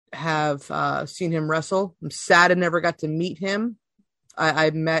have seen him wrestle. I'm sad I never got to meet him. I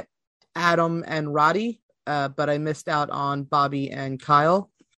met Adam and Roddy, but I missed out on Bobby and Kyle.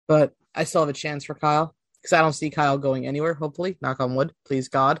 But I still have a chance for Kyle because I don't see Kyle going anywhere, hopefully. Knock on wood, please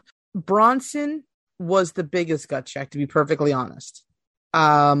God. Bronson was the biggest gut check, to be perfectly honest.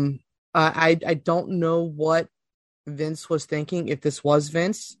 I don't know what Vince was thinking, if this was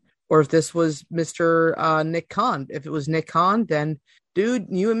Vince or if this was Mr. Nick Khan. If it was Nick Khan, then dude,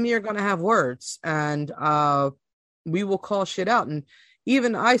 you and me are going to have words, and we will call shit out. And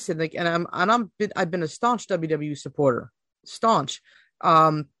even I said, like, I've been a staunch WWE supporter, staunch.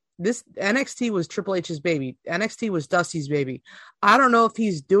 This NXT was Triple H's baby. NXT was Dusty's baby. I don't know if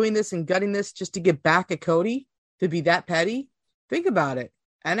he's doing this and gutting this just to get back at Cody, to be that petty. Think about it.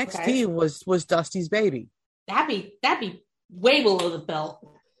 NXT was Dusty's baby. That'd be way below the belt.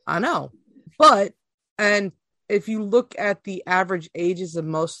 I know. But, and if you look at the average ages of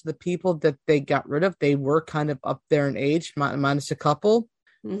most of the people that they got rid of, they were kind of up there in age, minus a couple.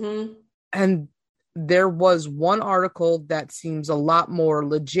 Mm-hmm. And there was one article that seems a lot more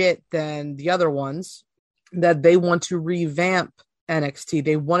legit than the other ones, that they want to revamp NXT.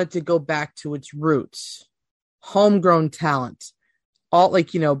 They want it to go back to its roots. Homegrown talent. All,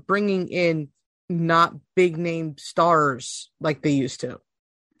 like, bringing in not big name stars like they used to.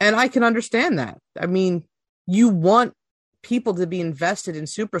 And I can understand that. I mean, you want people to be invested in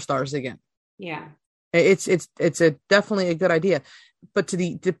superstars again. Yeah. It's definitely a good idea. But to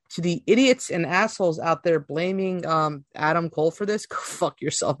the idiots and assholes out there blaming Adam Cole for this, go fuck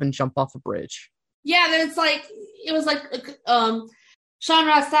yourself and jump off a bridge. Yeah, then it was like Sean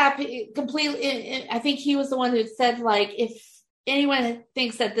Ross Sapp completely. I think he was the one who said, like, if anyone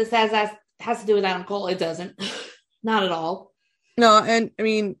thinks that this has to do with Adam Cole, it doesn't. Not at all. No, and I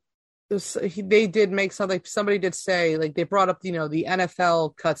mean, they did make something. Somebody did say, like, they brought up, the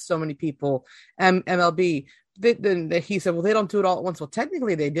NFL cuts so many people, MLB. Then he said, well, they don't do it all at once. Well,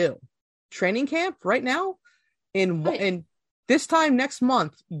 technically they do. Training camp right now, in this time next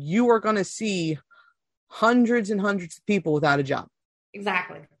month, you are going to see hundreds and hundreds of people without a job.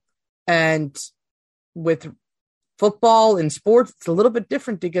 Exactly. And with football and sports, it's a little bit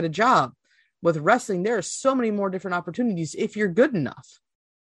different to get a job. With wrestling, there are so many more different opportunities if you're good enough.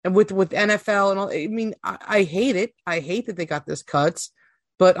 And with NFL and all, I mean, I hate it. I hate that they got this cuts.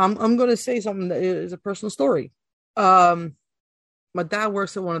 But I'm going to say something that is a personal story. My dad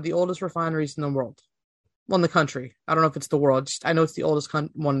works at one of the oldest refineries in the world. Well, in the country. I don't know if it's the world. I know it's the oldest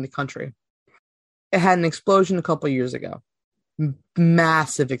one in the country. It had an explosion a couple of years ago.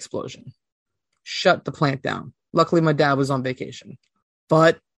 Massive explosion. Shut the plant down. Luckily, my dad was on vacation.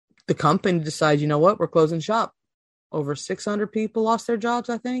 But the company decided, you know what? We're closing shop. Over 600 people lost their jobs,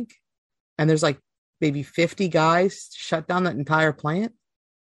 I think. And there's like maybe 50 guys shut down that entire plant.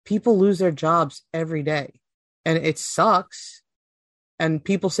 People lose their jobs every day, and it sucks. And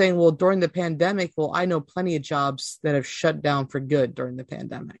people saying, well, during the pandemic, well, I know plenty of jobs that have shut down for good during the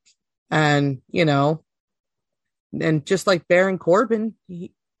pandemic. And, and just like Baron Corbin,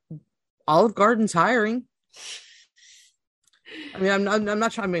 Olive Garden's hiring. I mean, I'm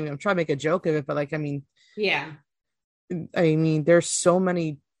not trying. I'm trying to make a joke of it, but yeah. I mean, there's so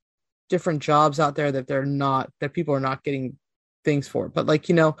many different jobs out there that people are not getting things for. But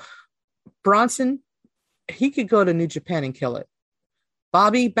Bronson, he could go to New Japan and kill it.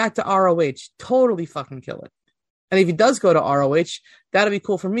 Bobby, back to ROH, totally fucking kill it. And if he does go to ROH, that'll be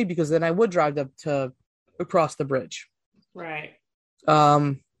cool for me, because then I would drive up to across the bridge. Right.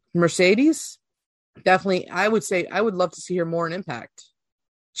 Mercedes, definitely. I would say I would love to see her more in Impact.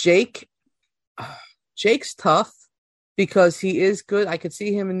 Jake's tough because he is good. I could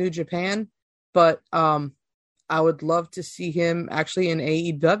see him in New Japan, but I would love to see him actually in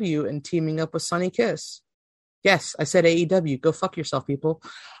AEW and teaming up with Sonny Kiss. Yes, I said AEW. Go fuck yourself, people.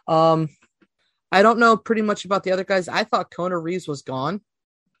 I don't know pretty much about the other guys. I thought Kona Reeves was gone.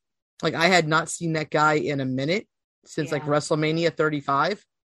 Like, I had not seen that guy in a minute since like WrestleMania 35.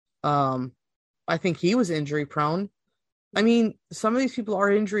 I think he was injury prone. I mean, some of these people are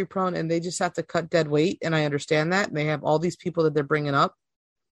injury prone and they just have to cut dead weight. And I understand that. And they have all these people that they're bringing up.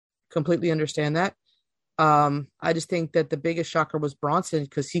 Completely understand that. I just think that the biggest shocker was Bronson,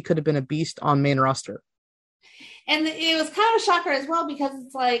 because he could have been a beast on main roster. And it was kind of a shocker as well, because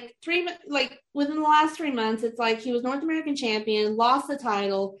it's like within the last 3 months, it's like he was North American champion, lost the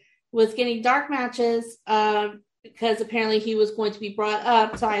title, was getting dark matches because apparently he was going to be brought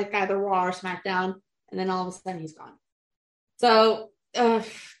up to either Raw or SmackDown, and then all of a sudden he's gone. So,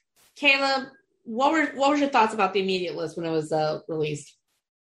 Caleb, what was your thoughts about the immediate list when it was released?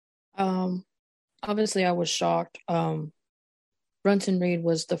 Obviously I was shocked. Bronson Reed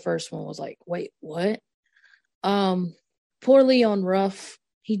was the first one. Was like, wait, what? Poor Leon Ruff.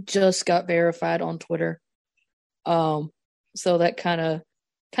 He just got verified on Twitter. So that kind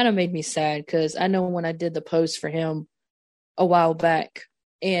of made me sad because I know when I did the post for him a while back,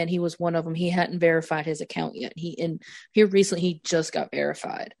 and he was one of them. He hadn't verified his account yet. He just got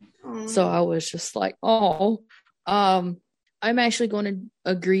verified. So I was just like, oh. I'm actually going to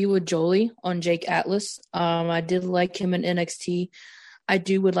agree with Jolie on Jake Atlas. I did like him in NXT. I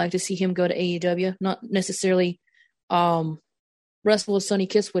would like to see him go to AEW, not necessarily wrestle with Sonny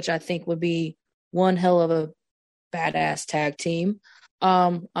Kiss, which I think would be one hell of a badass tag team.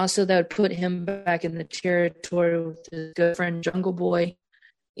 Also, that would put him back in the territory with his good friend Jungle Boy,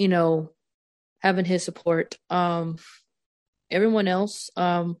 having his support. Everyone else,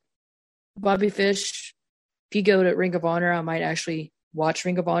 Bobby Fish. If you go to Ring of Honor, I might actually watch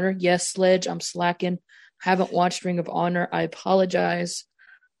Ring of Honor. Yes, Sledge, I'm slacking. Haven't watched Ring of Honor. I apologize.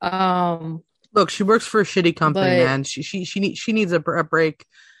 Look, she works for a shitty company, man. She needs a break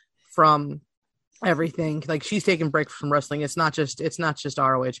from everything. Like, she's taking breaks from wrestling. It's not just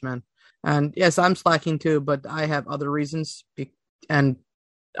ROH, man. And yes, I'm slacking too, but I have other reasons, and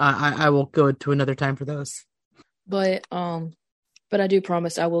I will go to another time for those. But I do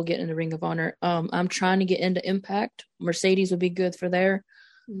promise I will get into Ring of Honor. I'm trying to get into Impact. Mercedes would be good for there.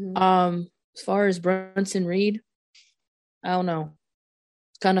 Mm-hmm. As far as Bronson Reed, I don't know.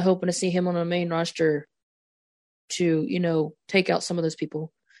 Kind of hoping to see him on the main roster to, take out some of those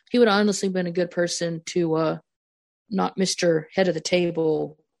people. He would honestly been a good person to knock Mr. Head of the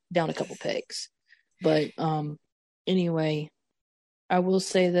Table down a couple pegs. But anyway, I will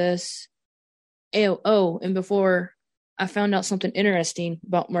say this. And before I found out something interesting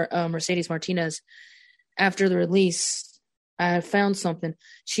about Mercedes Martinez after the release. I found something.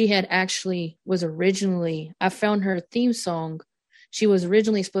 She had actually I found her theme song. She was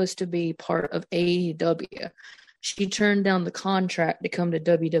originally supposed to be part of AEW. She turned down the contract to come to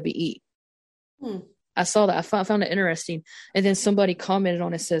WWE. I saw that. I found it interesting. And then somebody commented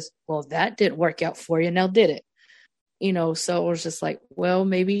on it, says, well, that didn't work out for you. Now did it? So it was just like, well,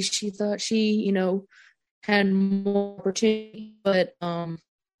 maybe she thought she, had more opportunity, but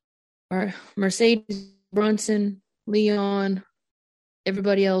Mercedes, Brunson, Leon,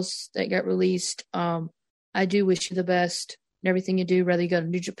 everybody else that got released, I do wish you the best in everything you do, whether you go to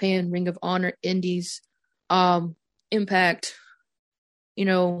New Japan, Ring of Honor, Indies, Impact,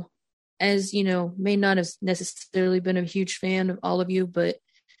 as may not have necessarily been a huge fan of all of you, but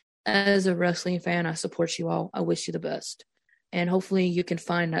as a wrestling fan, I support you all. I wish you the best. And hopefully you can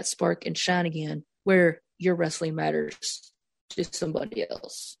find that spark and shine again where your wrestling matters to somebody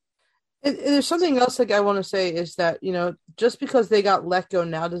else. And there's something else I want to say is that, just because they got let go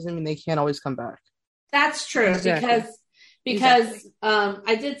now doesn't mean they can't always come back. That's true. Exactly. Because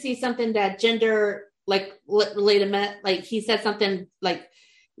I did see something that gender related met, like he said something like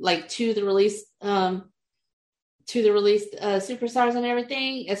to the release superstars and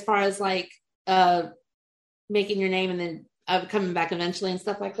everything, as far as making your name and then coming back eventually and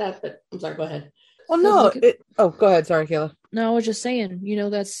stuff like that. But I'm sorry, go ahead. Well, no. Go ahead. Sorry, Kayla. No, I was just saying,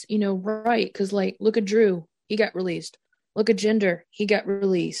 that's, right. Because, look at Drew. He got released. Look at Jinder. He got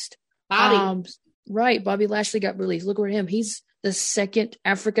released. Bobby. Right. Bobby Lashley got released. Look at him. He's the second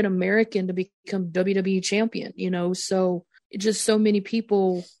African-American to become WWE champion, So, just so many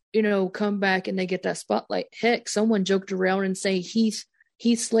people, come back and they get that spotlight. Heck, someone joked around and say Heath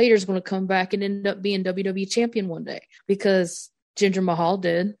Slater's going to come back and end up being WWE champion one day because Jinder Mahal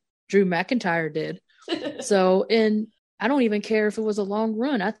did. Drew McIntyre did. So, and I don't even care if it was a long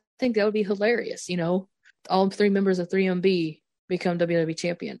run. I think that would be hilarious. All three members of 3MB become WWE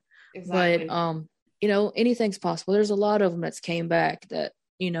champion. Exactly. But, anything's possible. There's a lot of them that's came back that,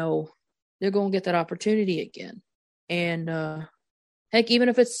 they're going to get that opportunity again. And, heck, even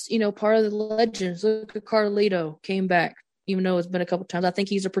if it's, part of the legends, look at Carlito came back, even though it's been a couple times. I think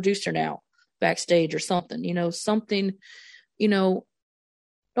he's a producer now backstage or something,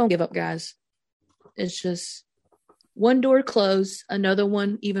 don't give up, guys. It's just one door closed, another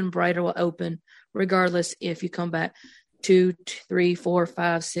one even brighter will open, regardless if you come back 2, 3, 4,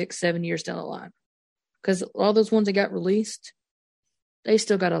 5, 6, 7 years down the line. Because all those ones that got released, they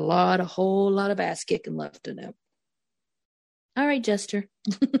still got a whole lot of ass kicking left in them. All right, Jester.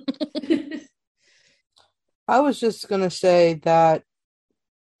 I was just going to say that,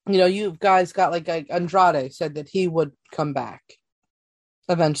 you guys got like Andrade said that he would come back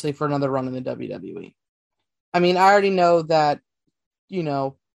eventually for another run in the WWE. I mean, I already know that,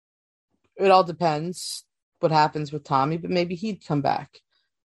 it all depends what happens with Tommy, but maybe he'd come back,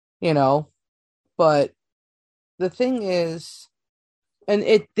 But the thing is,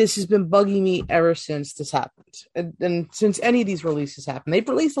 And this has been bugging me ever since this happened. And since any of these releases happened. They've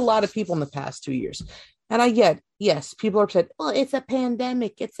released a lot of people in the past 2 years. And I get, yes, people are upset. Oh, it's a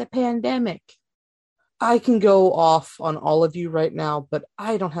pandemic. It's a pandemic. I can go off on all of you right now, but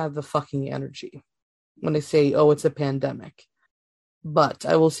I don't have the fucking energy when they say, oh, it's a pandemic. But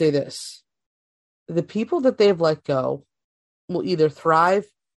I will say this. The people that they've let go will either thrive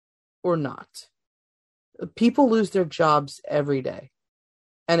or not. People lose their jobs every day.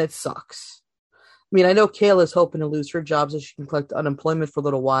 And it sucks. I mean, I know Kayla's hoping to lose her job so she can collect unemployment for a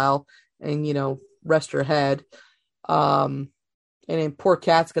little while and, rest her head. And then poor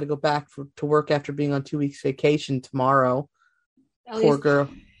Kat's got to go back to work after being on 2 weeks vacation tomorrow. Poor girl.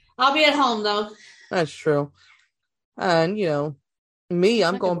 I'll be at home, though. That's true. And, me,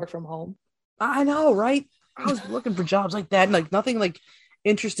 I'm going work from home. I know, right? I was looking for jobs like that. And nothing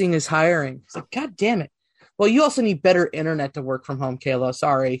interesting is hiring. It's God damn it. Well, you also need better internet to work from home, Kayla.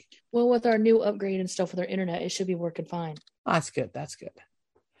 Sorry. Well, with our new upgrade and stuff with our internet, it should be working fine. That's good. That's good.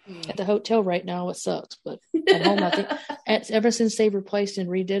 At the hotel right now, it sucks. But at home, I think ever since they've replaced and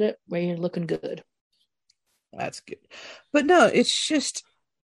redid it, we're looking good. That's good. But no, it's just,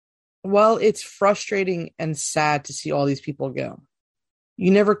 well, it's frustrating and sad to see all these people go. You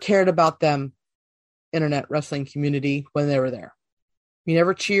never cared about them, internet wrestling community, when they were there. You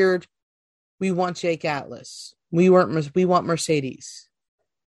never cheered. We want Jake Atlas. We want Mercedes.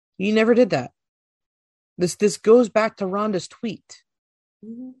 You never did that. This goes back to Ronda's tweet.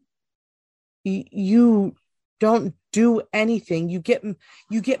 Mm-hmm. You don't do anything. You get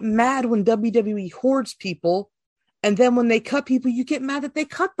mad when WWE hoards people, and then when they cut people, you get mad that they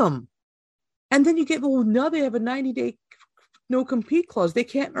cut them. And then you get, well, now they have a 90-day no compete clause. They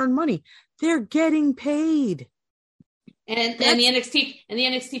can't earn money. They're getting paid. And the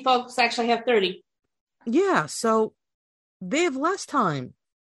NXT folks actually have 30. Yeah, so they have less time.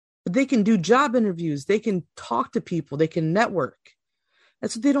 But they can do job interviews. They can talk to people. They can network.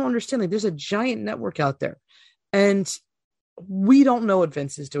 That's what they don't understand. There's a giant network out there. And we don't know what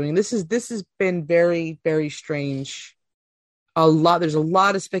Vince is doing. This has been very, very strange. There's a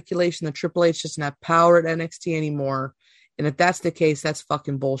lot of speculation that Triple H doesn't have power at NXT anymore. And if that's the case, that's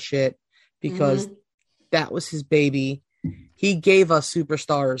fucking bullshit. Because that was his baby. He gave us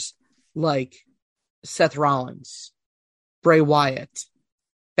superstars like Seth Rollins, Bray Wyatt,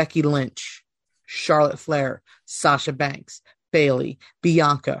 Becky Lynch, Charlotte Flair, Sasha Banks, Bayley,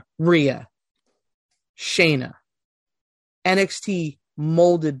 Bianca, Rhea, Shayna. NXT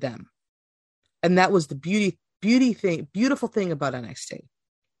molded them. And that was the beautiful thing about NXT.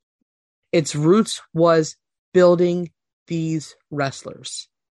 Its roots was building these wrestlers.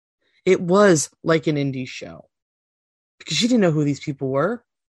 It was like an indie show. Because you didn't know who these people were.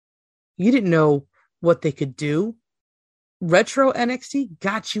 You didn't know what they could do. Retro NXT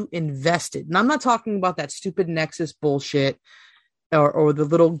got you invested. And I'm not talking about that stupid Nexus bullshit or the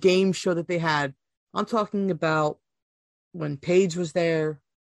little game show that they had. I'm talking about when Paige was there,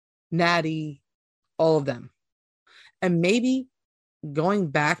 Natty, all of them. And maybe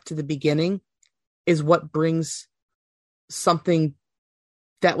going back to the beginning is what brings something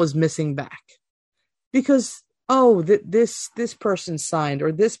that was missing back. Because this person signed,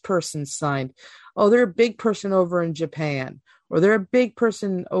 or this person signed. Oh, they're a big person over in Japan, or they're a big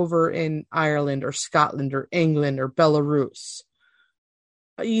person over in Ireland or Scotland or England or Belarus.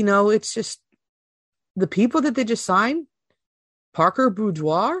 It's just the people that they just signed. Parker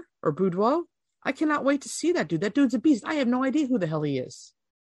Boudoir. I cannot wait to see that dude. That dude's a beast. I have no idea who the hell he is.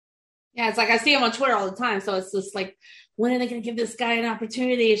 Yeah, it's like I see him on Twitter all the time. So it's just like, when are they going to give this guy an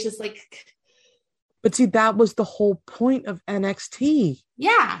opportunity? It's just like... But see, that was the whole point of NXT.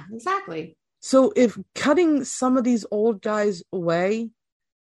 Yeah, exactly. So if cutting some of these old guys away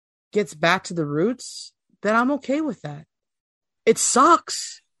gets back to the roots, then I'm okay with that. It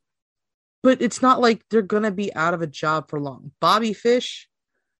sucks, but it's not like they're going to be out of a job for long. Bobby Fish,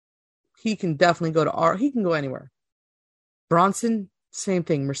 he can definitely he can go anywhere. Bronson, same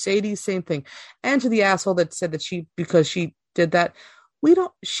thing. Mercedes, same thing. And to the asshole that said that because she did that,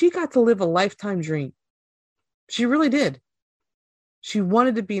 she got to live a lifetime dream. She really did. She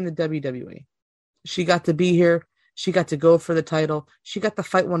wanted to be in the WWE. She got to be here. She got to go for the title. She got to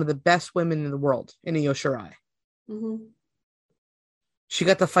fight one of the best women in the world in Io Shirai. Mm-hmm. She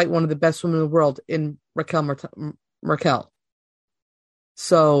got to fight one of the best women in the world in Raquel.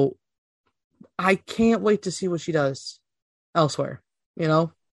 So I can't wait to see what she does elsewhere,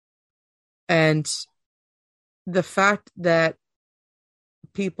 And the fact that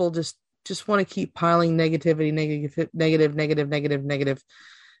people just want to keep piling negativity, negative.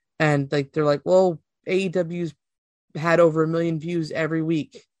 And they're like, well, AEW's had over 1 million views every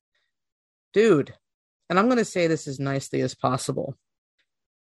week. Dude, and I'm going to say this as nicely as possible.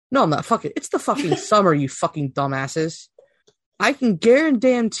 No, I'm not. Fuck it. It's the fucking summer, you fucking dumbasses. I can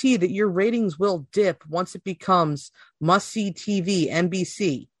guarantee that your ratings will dip once it becomes must-see TV,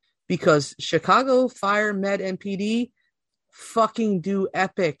 NBC, because Chicago Fire, Med, and PD fucking do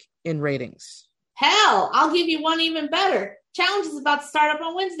epic in ratings. Hell, I'll give you one even better. Challenge is about to start up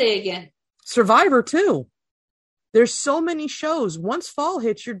on Wednesday again. Survivor too. There's so many shows. Once fall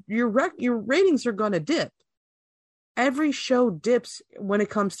hits, your ratings are gonna dip. Every show dips when it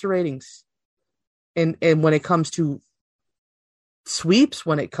comes to ratings, and when it comes to sweeps,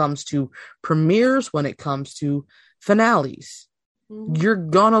 when it comes to premieres, when it comes to finales. You're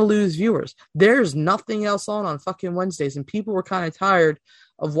gonna lose viewers. There's nothing else on fucking Wednesdays, and people were kind of tired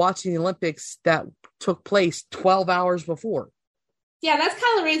of watching the Olympics that took place 12 hours before. Yeah, that's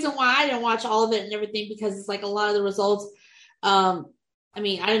kind of the reason why I didn't watch all of it and everything, because it's like a lot of the results. I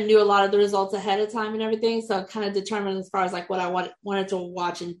knew a lot of the results ahead of time and everything, so it kind of determined as far as like what I wanted to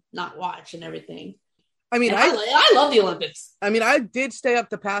watch and not watch and everything. I mean, I love the Olympics. I mean, I did stay up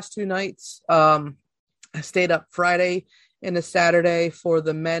the past 2 nights. I stayed up Friday and a Saturday for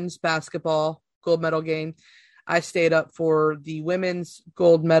the men's basketball gold medal game. I stayed up for the women's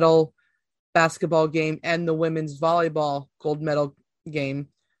gold medal basketball game and the women's volleyball gold medal game.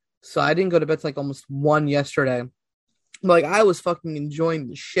 So I didn't go to bed till like almost 1 yesterday. Like, I was fucking enjoying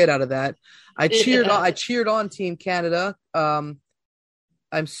the shit out of that. I cheered on Team Canada.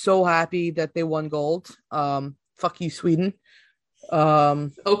 I'm so happy that they won gold. Fuck you, Sweden.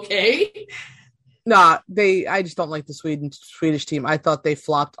 Okay. Nah, I just don't like the Swedish team. I thought they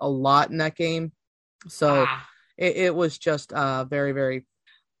flopped a lot in that game. So it was just very, very,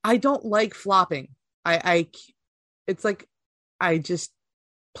 I don't like flopping. It's like, I just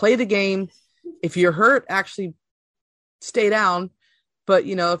play the game. If you're hurt, actually stay down. But,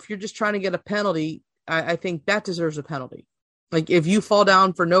 if you're just trying to get a penalty, I think that deserves a penalty. Like, if you fall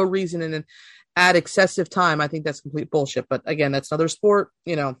down for no reason and then add excessive time, I think that's complete bullshit. But again, that's another sport,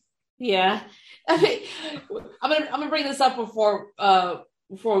 Yeah. I'm gonna bring this up before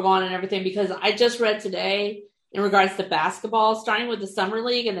we go on and everything, because I just read today in regards to basketball, starting with the summer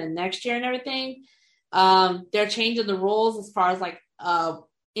league and then next year and everything, they're changing the rules as far as like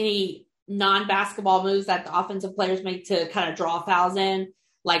any non-basketball moves that the offensive players make to kind of draw fouls in,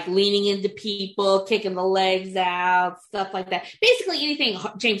 like leaning into people, kicking the legs out, stuff like that. Basically anything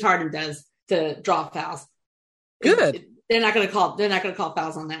James Harden does to draw fouls. Good. They're not gonna call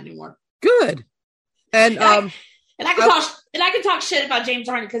fouls on that anymore. Good. And I can talk shit about James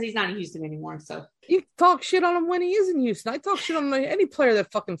Harden because he's not in Houston anymore. So you talk shit on him when he is in Houston. I talk shit on any player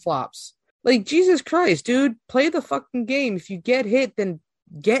that fucking flops. Like, Jesus Christ, dude, play the fucking game. If you get hit, then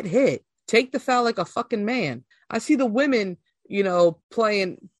get hit. Take the foul like a fucking man. I see the women,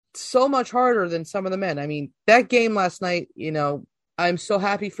 playing so much harder than some of the men. I mean, that game last night, I'm so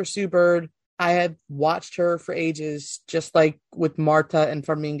happy for Sue Bird. I had watched her for ages, just like with Marta and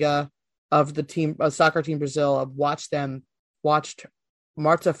Farminga of the team, soccer team Brazil. I've watched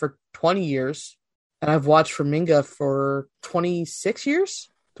Marta for 20 years, and I've watched Farminga for 26 years,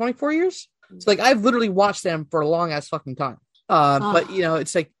 24 years. So, like, I've literally watched them for a long ass fucking time. But,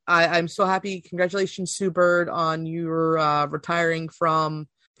 it's like, I'm so happy. Congratulations, Sue Bird, on your retiring from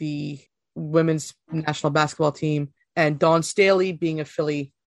the women's national basketball team. And Dawn Staley, being a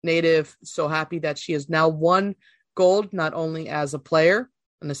Philly native, so happy that she has now won gold, not only as a player,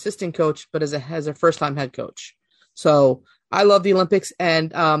 an assistant coach, but as a first-time head coach. So I love the Olympics.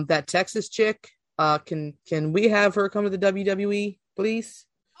 And that Texas chick, can we have her come to the WWE, please?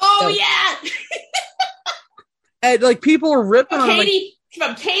 Oh, yeah. And like, people are ripping on her,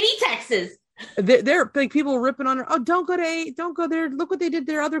 from Katy, Texas. They're like, people are ripping on her. Oh, don't go there. Look what they did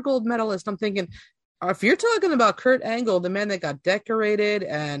to their other gold medalist. I'm thinking, if you're talking about Kurt Angle, the man that got decorated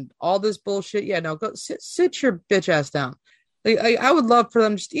and all this bullshit, yeah, no, go sit your bitch ass down. Like, I would love for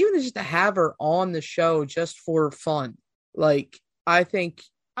them just to have her on the show just for fun. Like, I think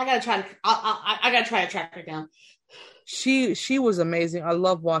I gotta try to track her down. She was amazing. I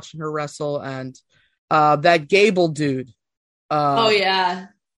love watching her wrestle, and that Gable dude. Oh yeah.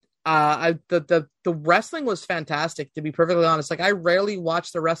 The wrestling was fantastic, to be perfectly honest. Like, I rarely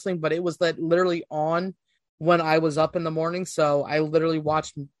watch the wrestling, but it was literally on when I was up in the morning. So I literally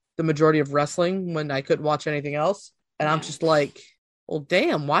watched the majority of wrestling when I couldn't watch anything else. And I'm just like, well,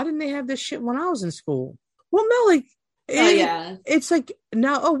 damn, why didn't they have this shit when I was in school? Well, no, like, it's like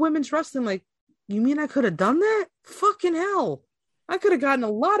now, women's wrestling. Like, you mean I could have done that? Fucking hell. I could have gotten a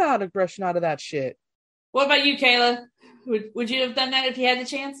lot of aggression out of that shit. What about you, Kayla? Would you have done that if you had the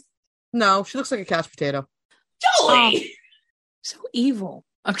chance? No, she looks like a couch potato. Jolie. So evil.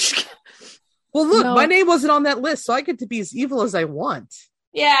 I'm just kidding. Well, look, No. my name wasn't on that list, so I get to be as evil as I want.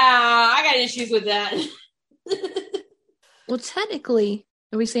 Yeah, I got issues with that. Well, technically,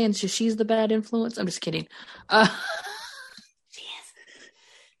 are we saying she's the bad influence? I'm just kidding. Uh,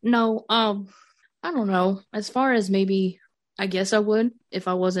 no, I don't know. As far as maybe, I guess I would if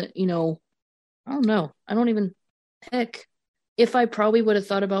I wasn't, I don't know. I don't even, heck, if I probably would have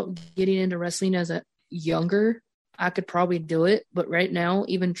thought about getting into wrestling as a younger, I could probably do it. But right now,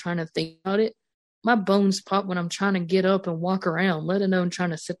 even trying to think about it, my bones pop when I'm trying to get up and walk around, let alone trying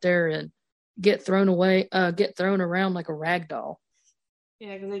to sit there and get thrown around like a rag doll.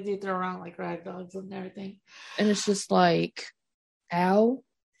 Yeah, because they do throw around like rag dogs and everything. And it's just like, ow,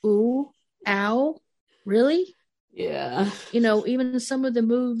 ooh, ow, really? Yeah. Even some of the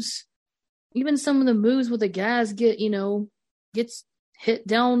moves where the guys gets hit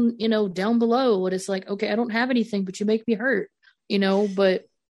down, down below. And it's like, okay, I don't have anything, but you make me hurt, but,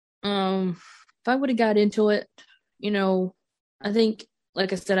 if I would have got into it, I think,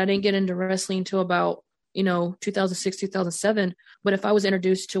 like I said, I didn't get into wrestling until about, 2006, 2007. But if I was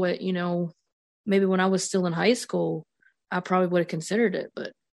introduced to it, maybe when I was still in high school, I probably would have considered it.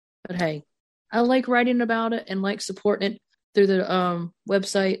 But hey, I like writing about it and like supporting it through the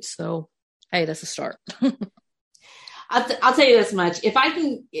website. So, hey, that's a start. I'll tell you this much. If I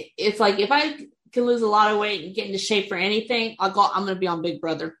can lose a lot of weight and get into shape for anything, I'm going to be on Big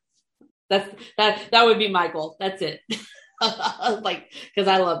Brother. That would be my goal. That's it. Because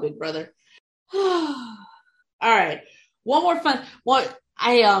I love Big Brother. All right. One more fun.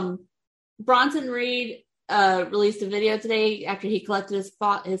 Bronson Reed released a video today after he collected his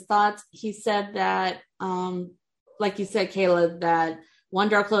thoughts. He said that, like you said, Kayla, that one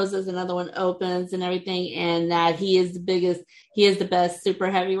door closes, another one opens and everything, and that he is the best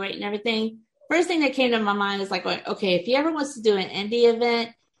super heavyweight and everything. First thing that came to my mind is like, okay, if he ever wants to do an indie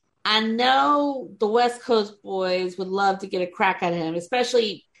event, I know the West Coast boys would love to get a crack at him,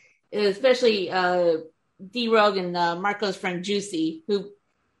 especially D-Rogue and Marco's friend Juicy, who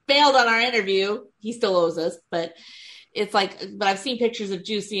failed on our interview. He still owes us, but it's like, but I've seen pictures of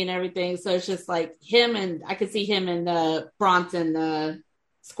Juicy and everything, so it's just like him, and I could see him and Bronson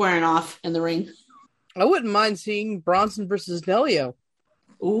squaring off in the ring. I wouldn't mind seeing Bronson versus Delio.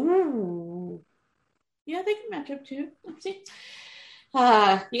 Ooh, yeah, they can match up too. Let's see. You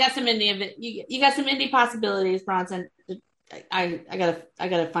got some indie. You got some indie possibilities, Bronson. I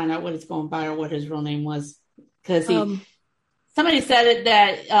gotta find out what it's going by or what his real name was, because somebody said it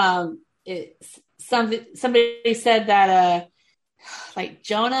that somebody said that like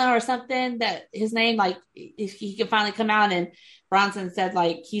Jonah or something, that his name, like, if he could finally come out, and Bronson said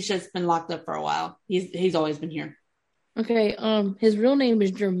like he's just been locked up for a while. He's always been here. Okay. His real name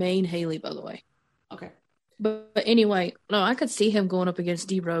is Jermaine Haley, by the way. Okay. But anyway, no, I could see him going up against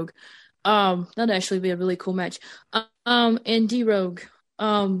D-Rogue. That'd actually be a really cool match. And D-Rogue,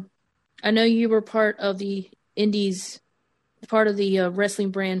 I know you were part of the Indies, part of the wrestling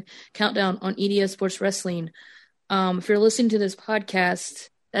brand Countdown on EDS Sports Wrestling. If you're listening to this podcast,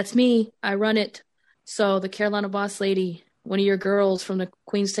 that's me. I run it. So the Carolina Boss Lady, one of your girls from the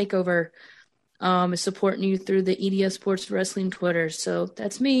Queen's Takeover, is supporting you through the EDS Sports Wrestling Twitter. So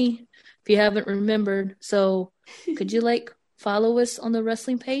that's me, if you haven't remembered. So could you follow us on the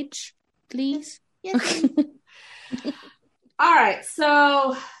wrestling page, please? Yes. All right.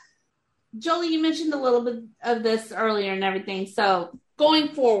 So, Jolie, you mentioned a little bit of this earlier and everything. So going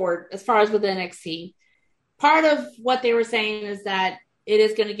forward, as far as with NXT, part of what they were saying is that it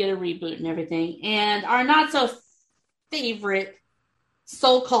is going to get a reboot and everything. And our not so favorite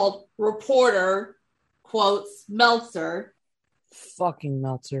so-called reporter, quotes, Meltzer. Fucking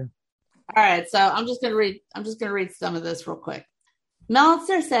Meltzer. All right, so I'm just gonna read some of this real quick.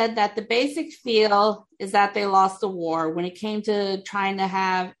 Meltzer said that the basic feel is that they lost the war when it came to trying to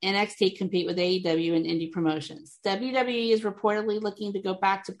have NXT compete with AEW and indie promotions. WWE is reportedly looking to go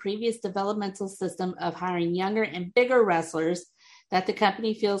back to previous developmental system of hiring younger and bigger wrestlers that the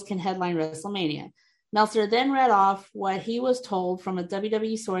company feels can headline WrestleMania. Meltzer then read off what he was told from a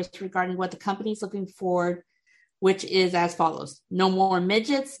WWE source regarding what the company is looking for, which is as follows. No more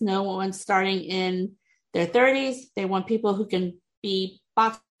midgets, no one starting in their 30s. They want people who can be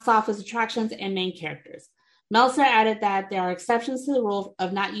box office attractions and main characters. Meltzer added that there are exceptions to the rule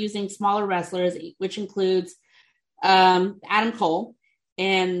of not using smaller wrestlers, which includes Adam Cole.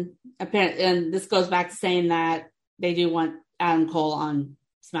 And this goes back to saying that they do want Adam Cole on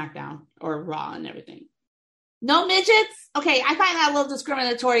SmackDown or Raw and everything. No midgets? Okay, I find that a little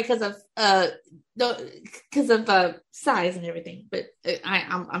discriminatory because of size and everything. But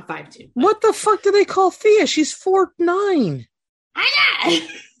I'm 5'2". What the fuck do they call Thea? She's 4'9". I know.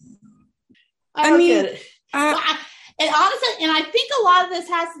 I mean, get it. And honestly, and I think a lot of this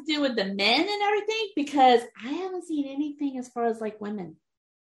has to do with the men and everything, because I haven't seen anything as far as like women,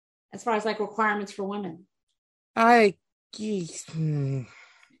 as far as like requirements for women. You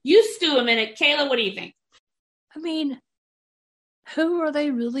stew a minute, Kayla. What do you think? I mean, who are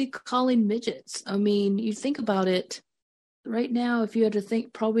they really calling midgets? I mean, you think about it right now, if you had to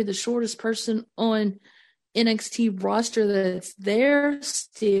think, probably the shortest person on NXT roster that's there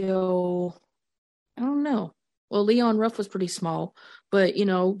still, I don't know. Well, Leon Ruff was pretty small, but it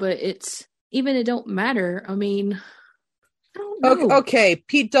don't matter. I mean, I don't know. Okay,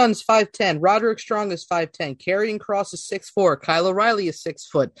 Pete Dunne's 5'10". Roderick Strong is 5'10". Karrion Kross is 6'4". Kyle O'Reilly is 6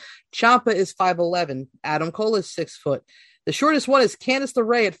 foot. Ciampa is 5'11". Adam Cole is 6 foot. The shortest one is Candice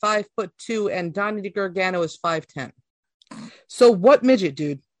LeRae at 5'2", and Donnie Gargano is 5'10". So what midget,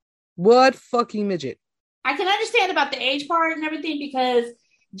 dude? What fucking midget? I can understand about the age part and everything, because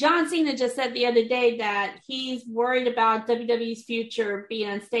John Cena just said the other day that he's worried about WWE's future being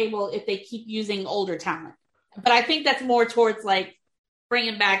unstable if they keep using older talent. But I think that's more towards like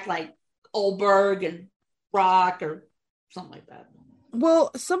bringing back like Goldberg and Rock or something like that.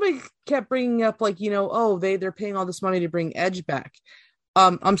 Well, somebody kept bringing up like, they're paying all this money to bring Edge back.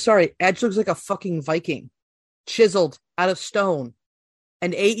 I'm sorry. Edge looks like a fucking Viking, chiseled out of stone.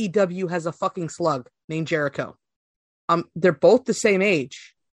 And AEW has a fucking slug named Jericho. They're both the same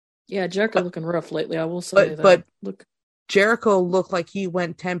age. Yeah, Jericho looking rough lately, I will say that. But look, Jericho looked like he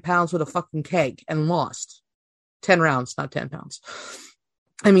went 10 pounds with a fucking keg and lost. 10 rounds, not 10 pounds.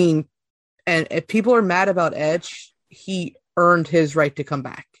 I mean, and if people are mad about Edge, he earned his right to come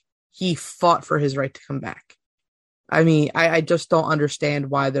back. He fought for his right to come back. I mean, I just don't understand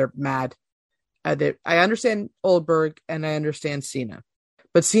why they're mad. I understand Goldberg and I understand Cena.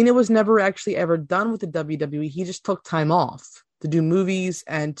 But Cena was never actually ever done with the WWE. He just took time off to do movies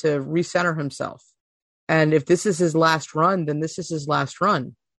and to recenter himself. And if this is his last run, then this is his last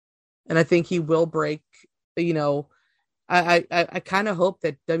run. And I think he will break, I kind of hope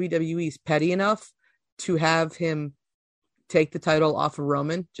that WWE is petty enough to have him take the title off of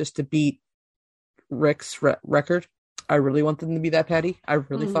Roman just to beat Rick's record. I really want them to be that petty. I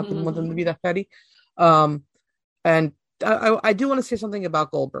really fucking want them to be that petty. And I do want to say something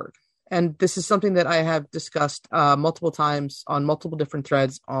about Goldberg. And this is something that I have discussed multiple times on multiple different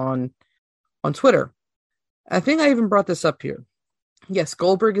threads on Twitter. I think I even brought this up here. Yes,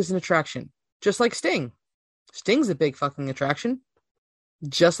 Goldberg is an attraction, just like Sting. Sting's a big fucking attraction,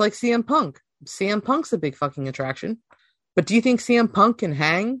 just like CM Punk. CM Punk's a big fucking attraction. But do you think CM Punk can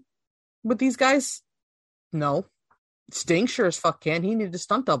hang with these guys? No. Sting sure as fuck can. He needed a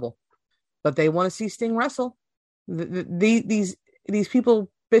stunt double. But they want to see Sting wrestle. These people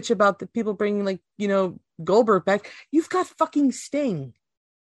bitch about the people bringing Goldberg back. You've got fucking Sting,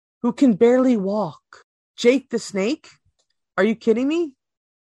 who can barely walk. Jake the Snake? Are you kidding me?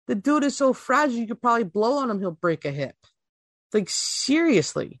 The dude is so fragile, you could probably blow on him, he'll break a hip. Like,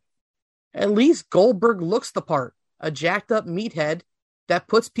 seriously. At least Goldberg looks the part. A jacked up meathead that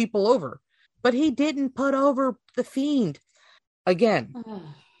puts people over. But he didn't put over The Fiend. Again,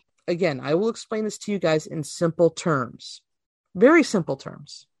 I will explain this to you guys in simple terms. Very simple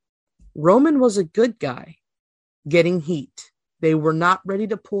terms. Roman was a good guy getting heat. They were not ready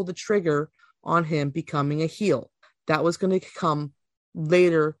to pull the trigger on him becoming a heel. That was going to come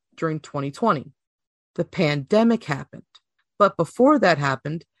later during 2020. The pandemic happened. But before that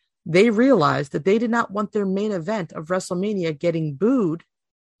happened, they realized that they did not want their main event of WrestleMania getting booed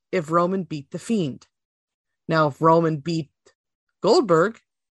if Roman beat The Fiend. Now, if Roman beat Goldberg,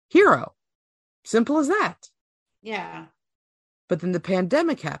 hero. Simple as that. Yeah. But then the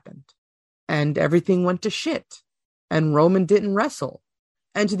pandemic happened and everything went to shit and Roman didn't wrestle.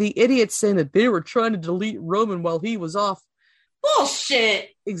 And to the idiots saying that they were trying to delete Roman while he was off. Bullshit.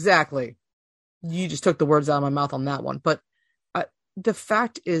 Exactly. You just took the words out of my mouth on that one. But the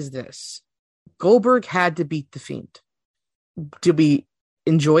fact is this. Goldberg had to beat The Fiend. Did we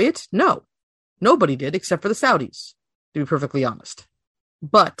enjoy it? No. Nobody did except for the Saudis, to be perfectly honest.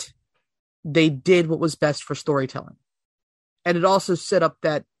 But they did what was best for storytelling. And it also set up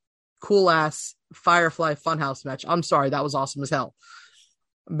that cool-ass Firefly Funhouse match. I'm sorry, that was awesome as hell.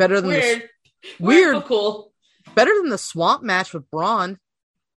 Better than Weird, but cool. Better than the Swamp match with Braun.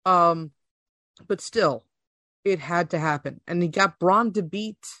 But still, it had to happen. And he got Braun to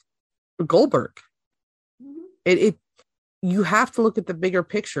beat Goldberg. You have to look at the bigger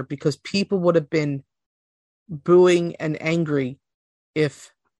picture because people would have been booing and angry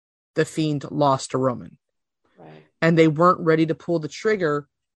if the Fiend lost to Roman. Right. And they weren't ready to pull the trigger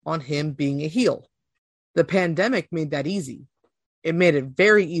on him being a heel. The pandemic made that easy. It made it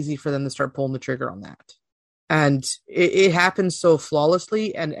very easy for them to start pulling the trigger on that. And it happened so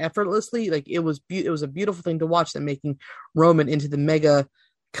flawlessly and effortlessly. Like it was a beautiful thing to watch them making Roman into the mega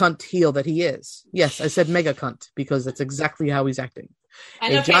cunt heel that he is. Yes, I said mega cunt because that's exactly how he's acting. I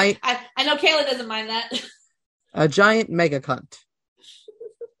know Kayla doesn't mind that. A giant mega cunt.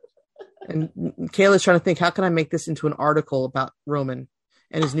 And Kayla's trying to think, how can I make this into an article about Roman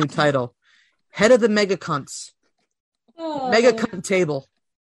and his new title? Head of the mega cunts. Mega cunt table.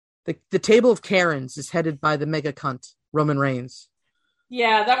 The table of Karens is headed by the mega cunt, Roman Reigns.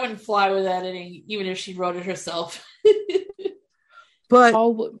 Yeah, that wouldn't fly with editing, even if she wrote it herself. But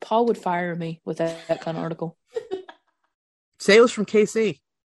Paul would fire me with that kind of article. Say it was from KC.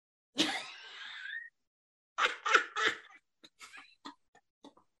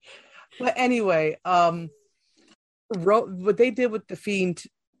 But anyway, what they did with the Fiend,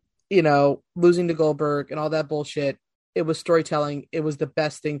 losing to Goldberg and all that bullshit, it was storytelling. It was the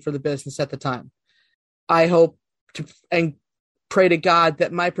best thing for the business at the time. I hope and pray to God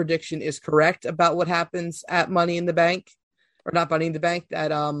that my prediction is correct about what happens at Money in the Bank, or not Money in the Bank,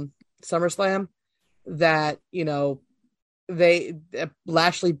 at SummerSlam. That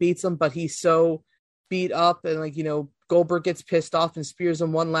Lashley beats him, but he's so beat up, and Goldberg gets pissed off and spears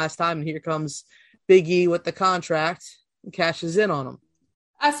him one last time, and here comes Big E with the contract and cashes in on him.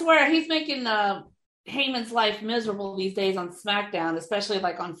 I swear he's making Heyman's life miserable these days on SmackDown, especially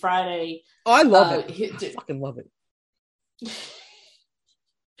like on Friday. Oh, I love it. I fucking love it.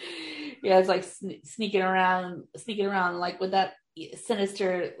 Yeah, it's like sneaking around like with that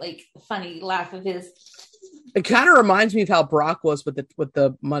sinister, like funny laugh of his. It kind of reminds me of how Brock was with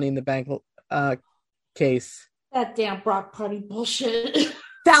the Money in the Bank case. That damn Brock party bullshit.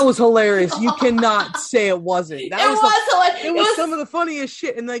 That was hilarious. You cannot say it wasn't. It was some of the funniest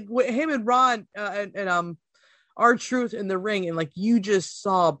shit. And with him and Ron and R-Truth in the ring, and you just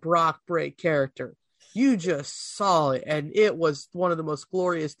saw Brock break character. You just saw it, and it was one of the most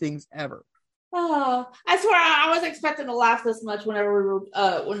glorious things ever. Oh, I swear I wasn't expecting to laugh this much whenever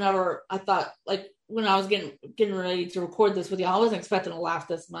I thought, when I was getting ready to record this with you, I wasn't expecting to laugh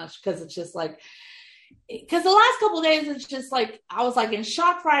this much, because it's just because the last couple of days, it's just I was in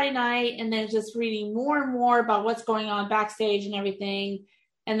shock Friday night, and then just reading more and more about what's going on backstage and everything.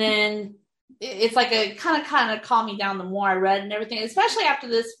 And then it's it kind of calmed me down the more I read and everything, especially after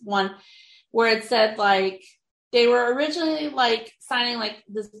this one where it said they were originally signing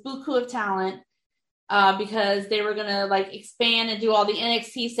this buku of talent because they were going to expand and do all the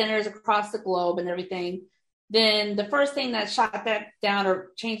NXT centers across the globe and everything. Then the first thing that shot that down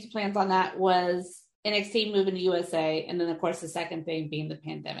or changed the plans on that was NXT moving to USA. And then of course the second thing being the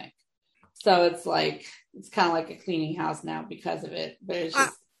pandemic. So it's kind of like a cleaning house now because of it. But it's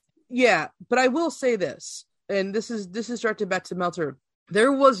just yeah, but I will say this, and this is directed back to Meltzer.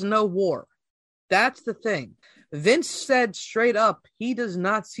 There was no war. That's the thing. Vince said straight up he does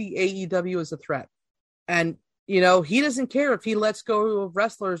not see AEW as a threat. And, he doesn't care if he lets go of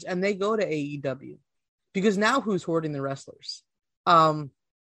wrestlers and they go to AEW. Because now who's hoarding the wrestlers?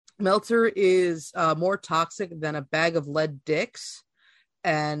 Meltzer is more toxic than a bag of lead dicks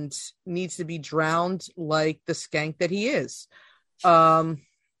and needs to be drowned like the skank that he is.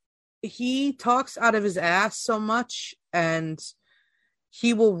 He talks out of his ass so much, and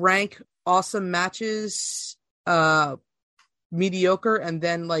he will rank awesome matches mediocre and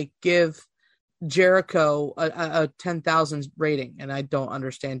then give Jericho a 10,000 rating. And I don't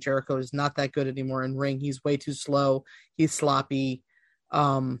understand. Jericho is not that good anymore in ring. He's way too slow. He's sloppy.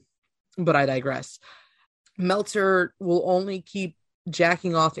 But I digress. Meltzer will only keep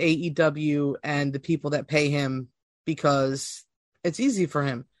jacking off AEW and the people that pay him because it's easy for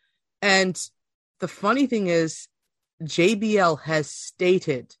him. And the funny thing is, JBL has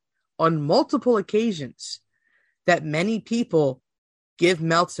stated on multiple occasions that many people give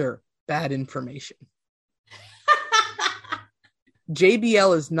Meltzer bad information.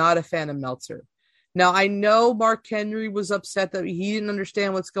 JBL is not a fan of Meltzer. Now, I know Mark Henry was upset that he didn't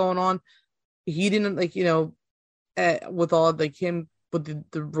understand what's going on. He didn't with all him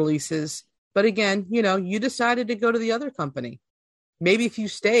with the releases. But again, you decided to go to the other company. Maybe if you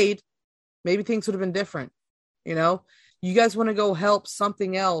stayed, maybe things would have been different. You guys want to go help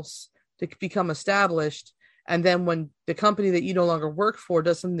something else to become established. And then when the company that you no longer work for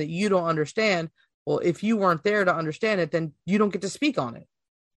does something that you don't understand, well, if you weren't there to understand it, then you don't get to speak on it.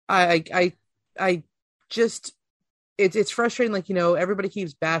 I just, it's frustrating. Everybody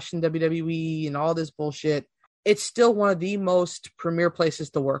keeps bashing WWE and all this bullshit. it's still one of the most premier places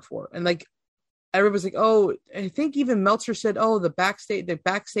to work for. And like, everybody's like, oh, I think even Meltzer said, oh, the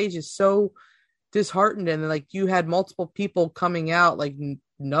backstage is so disheartened. And like, you had multiple people coming out like,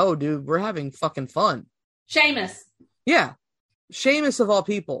 no, dude, we're having fucking fun. Sheamus. Yeah. Sheamus of all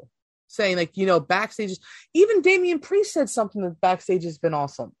people saying like, backstage, even Damian Priest said something that backstage has been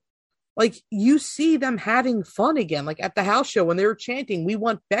awesome. Like, you see them having fun again, like at the house show when they were chanting, we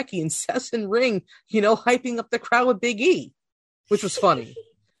want Becky and Seth and Ring, hyping up the crowd with Big E, which was funny.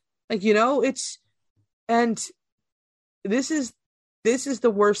 Like, and this is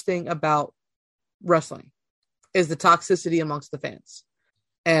the worst thing about wrestling is the toxicity amongst the fans.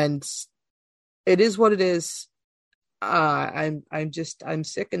 And it is what it is. I'm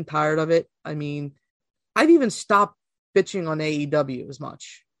sick and tired of it. I mean, I've even stopped bitching on AEW as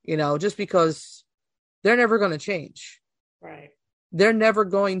much, just because they're never going to change. Right. They're never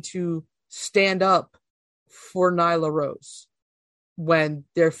going to stand up for Nyla Rose when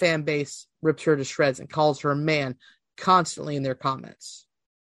their fan base rips her to shreds and calls her a man constantly in their comments.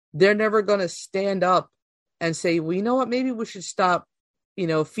 They're never going to stand up and say, well, you know what, maybe we should stop,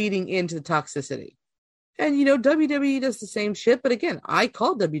 feeding into the toxicity. And, WWE does the same shit. But again, I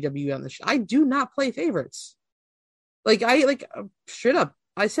call WWE on the show. I do not play favorites. Straight up,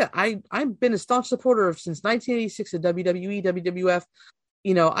 I said, I've been a staunch supporter of since 1986 of WWE, WWF.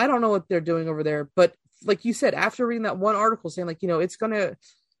 I don't know what they're doing over there. But like you said, after reading that one article saying like, it's going to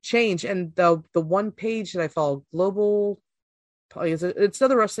change. And the one page that I follow, Global, it's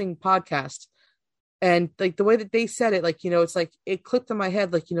another wrestling podcast. And like the way that they said it, like, it's like it clicked in my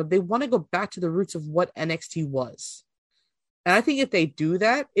head, like, they want to go back to the roots of what NXT was. And I think if they do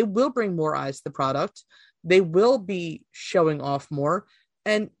that, it will bring more eyes to the product. They will be showing off more.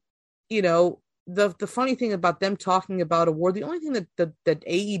 And, the funny thing about them talking about a war, the only thing that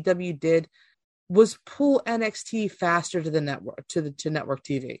AEW did was pull NXT faster to the network, to network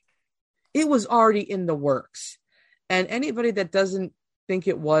TV. It was already in the works. And anybody that doesn't think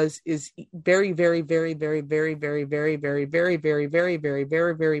it was is very, very, very, very, very, very, very, very, very, very, very, very,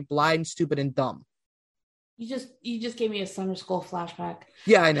 very, very blind, stupid, and dumb. You just gave me a summer school flashback.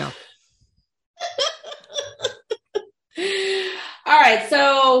 Yeah, I know. All right,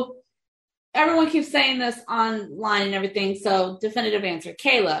 so everyone keeps saying this online and everything. So definitive answer,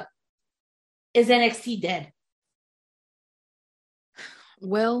 Kayla, is NXT dead?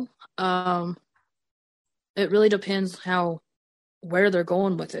 Well, it really depends where they're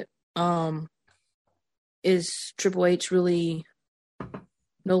going with it. Is Triple H really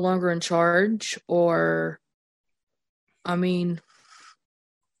no longer in charge? Or, I mean,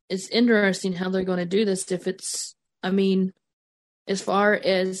 it's interesting how they're going to do this. If it's, as far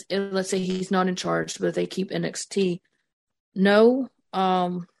as, let's say he's not in charge, but they keep NXT. No,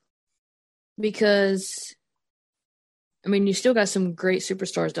 because, you still got some great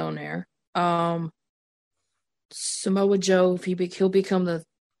superstars down there. Samoa Joe, if he'll become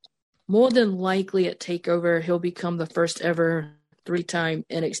more than likely at TakeOver, he'll become the first ever 3-time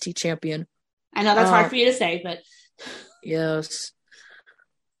NXT champion. I know that's hard for you to say, but yes.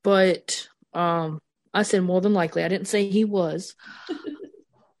 But I said more than likely. I didn't say he was.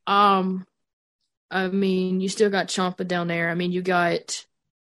 You still got Ciampa down there. You got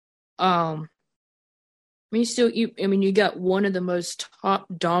you got one of the most top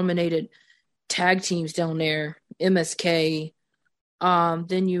dominated tag teams down there, MSK.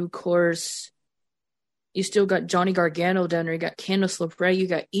 Then you, of course, you still got Johnny Gargano down there. You got Candice LeRae. You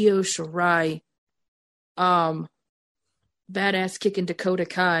got Io Shirai. Badass kicking Dakota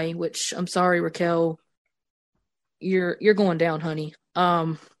Kai, which I'm sorry, Raquel, you're going down, honey.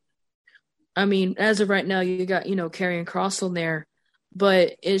 As of right now, you got, Karrion Kross on there,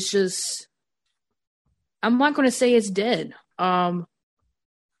 but it's just, I'm not going to say it's dead. But,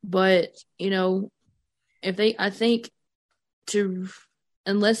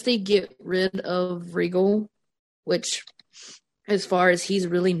 unless they get rid of Regal, which as far as he's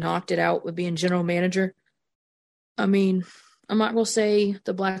really knocked it out with being general manager, I'm not going to say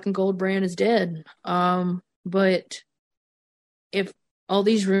the Black and Gold brand is dead. But if all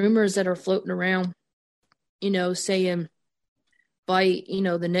these rumors that are floating around, saying by,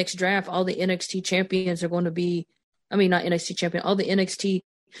 the next draft, all the NXT champions are going to be, not NXT champion, all the NXT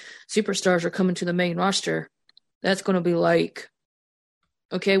superstars are coming to the main roster, that's going to be like,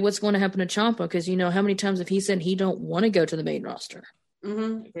 okay, what's going to happen to Ciampa? Because, how many times have he said he don't want to go to the main roster?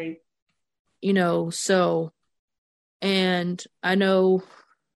 Mm-hmm. Agreed. So, and I know,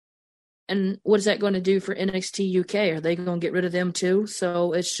 and what is that going to do for NXT UK? Are they going to get rid of them too?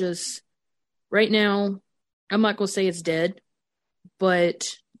 So it's just, right now, I'm not going to say it's dead,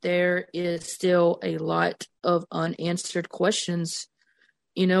 but there is still a lot of unanswered questions,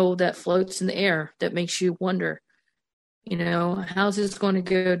 that floats in the air that makes you wonder, how's this going to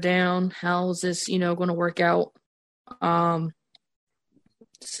go down? How's this, going to work out?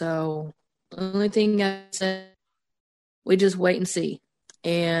 So the only thing I said, we just wait and see.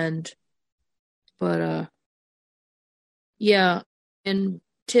 Yeah. And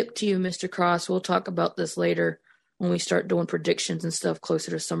tip to you, Mr. Cross, we'll talk about this later when we start doing predictions and stuff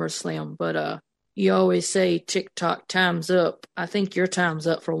closer to SummerSlam. But you always say TikTok time's up. I think your time's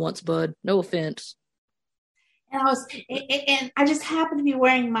up for once, bud. No offense. And I just happened to be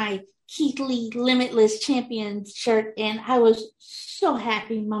wearing my Keith Lee Limitless Champion shirt, and I was so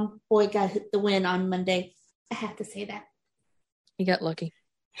happy my boy got the win on Monday. I have to say that. He got lucky.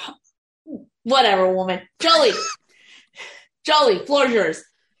 Whatever, woman. Jolie, floor's yours.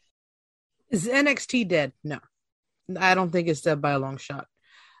 Is NXT dead? No. I don't think it's dead by a long shot.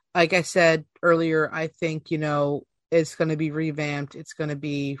 Like I said earlier, I think, it's going to be revamped. It's going to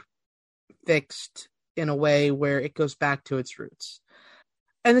be fixed in a way where it goes back to its roots.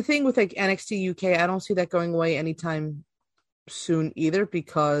 And the thing with like NXT UK, I don't see that going away anytime soon either,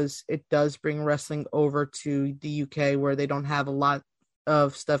 because it does bring wrestling over to the UK where they don't have a lot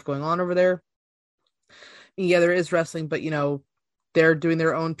of stuff going on over there. Yeah, there is wrestling, but they're doing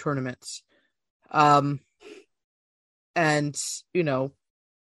their own tournaments. And it's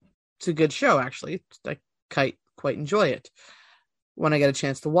a good show actually. I quite enjoy it when I get a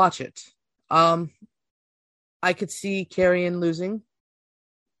chance to watch it. I could see Karrion losing.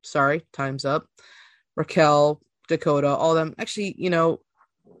 Sorry, time's up. Raquel, Dakota, all them. Actually,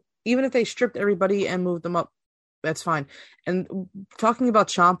 even if they stripped everybody and moved them up, that's fine. And talking about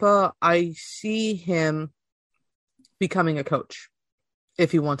Ciampa, I see him becoming a coach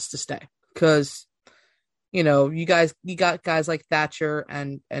if he wants to stay. Because, you got guys like Thatcher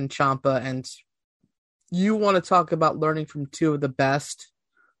and Ciampa, and you want to talk about learning from two of the best,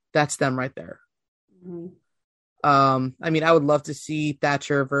 that's them right there. Mm-hmm. I would love to see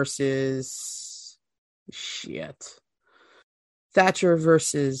Thatcher versus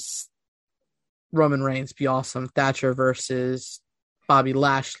Roman Reigns be awesome. Thatcher versus Bobby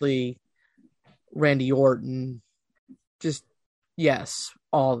Lashley, Randy Orton, just yes,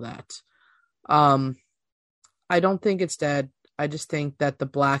 all that. I don't think it's dead. I just think that the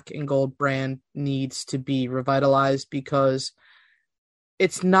black and gold brand needs to be revitalized, because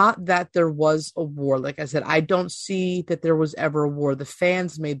it's not that there was a war. Like I said, I don't see that there was ever a war. The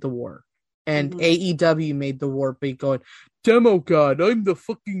fans made the war, and AEW made the war by going, Demo God, I'm the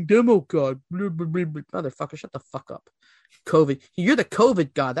fucking Demo God. Motherfucker, shut the fuck up. COVID. You're the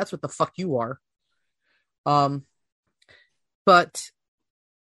COVID God. That's what the fuck you are. But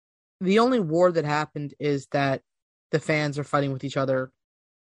the only war that happened is that the fans are fighting with each other.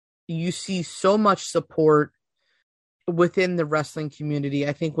 You see so much support within the wrestling community.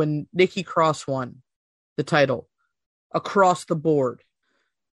 I think when Nikki Cross won the title across the board,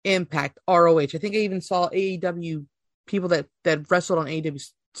 Impact, ROH, I think I even saw AEW people that wrestled on AEW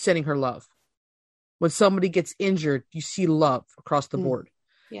sending her love. When somebody gets injured, you see love across the board.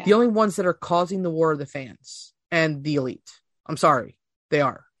 Yeah. The only ones that are causing the war are the fans and the elite. I'm sorry. They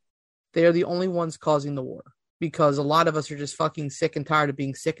are. They are the only ones causing the war, because a lot of us are just fucking sick and tired of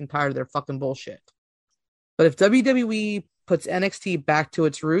being sick and tired of their fucking bullshit. But if WWE puts NXT back to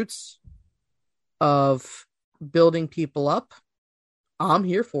its roots of building people up, I'm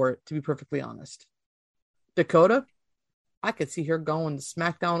here for it, to be perfectly honest. Dakota, I could see her going to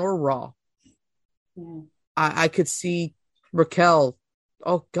SmackDown or Raw. Yeah. I could see Raquel.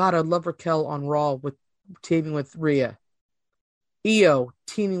 Oh, God, I'd love Raquel on Raw with teaming with Rhea. Io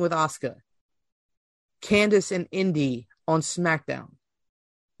teaming with Asuka. Candice and Indy on SmackDown.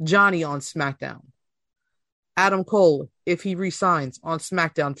 Johnny on SmackDown. Adam Cole, if he resigns, on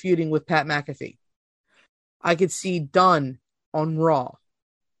SmackDown feuding with Pat McAfee. I could see Dunn on Raw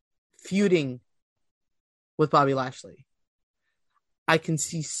feuding with Bobby Lashley. I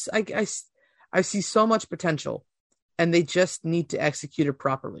see so much potential, and they just need to execute it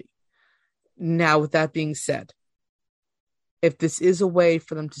properly. Now, with that being said, if this is a way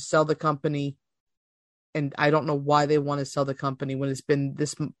for them to sell the company, and I don't know why they want to sell the company when it's been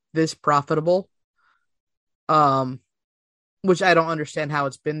this profitable, which I don't understand how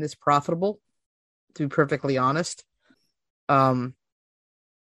it's been this profitable, to be perfectly honest. I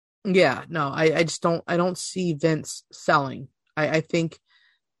just don't see Vince selling. I think,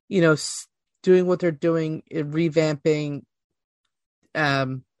 doing what they're doing, revamping,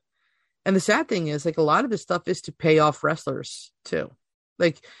 and the sad thing is, like, a lot of this stuff is to pay off wrestlers too.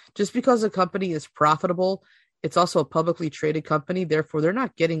 Like, just because a company is profitable, it's also a publicly traded company. Therefore, they're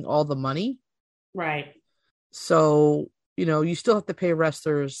not getting all the money. Right. So, you still have to pay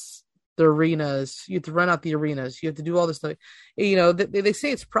wrestlers, the arenas. You have to rent out the arenas. You have to do all this stuff. They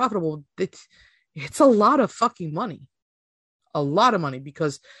say it's profitable. It's a lot of fucking money. A lot of money,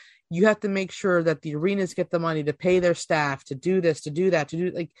 because you have to make sure that the arenas get the money to pay their staff, to do this, to do that,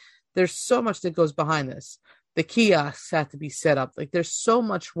 there's so much that goes behind this. The kiosks have to be set up. There's so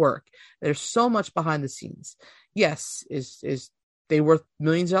much work. There's so much behind the scenes. Yes. Is they worth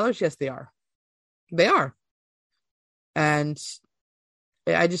millions of dollars? Yes, they are. They are. And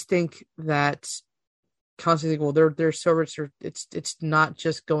I just think that constantly, their servers it's not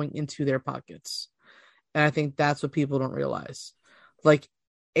just going into their pockets. And I think that's what people don't realize. Like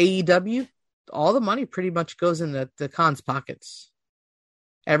AEW, all the money pretty much goes in the Khan's pockets.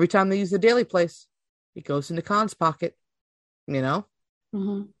 Every time they use the daily place, it goes into Khan's pocket,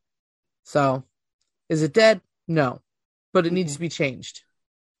 Mm-hmm. So, is it dead? No, but it needs to be changed.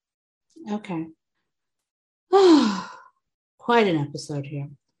 Okay. Quite an episode here.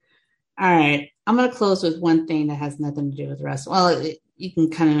 All right. I'm going to close with one thing that has nothing to do with wrestling. Well, you can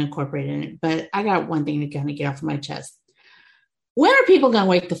kind of incorporate it in it, but I got one thing to kind of get off my chest. When are people going to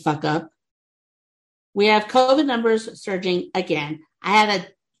wake the fuck up? We have COVID numbers surging again. I have an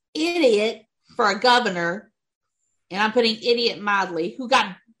idiot for a governor, and I'm putting idiot mildly, who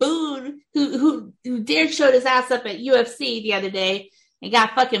got booed, who dared showed his ass up at UFC the other day and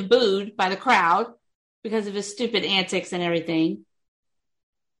got fucking booed by the crowd because of his stupid antics and everything.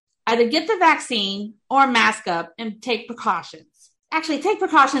 Either get the vaccine or mask up and take precautions. Actually, take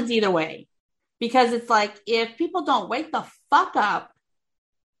precautions either way. Because it's like, if people don't wake the fuck up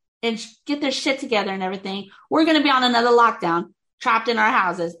and get their shit together and everything, we're going to be on another lockdown, trapped in our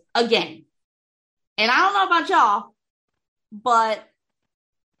houses again. And I don't know about y'all, but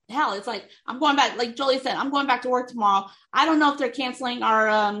hell, it's like, I'm going back, like Jolie said, I'm going back to work tomorrow. I don't know if they're canceling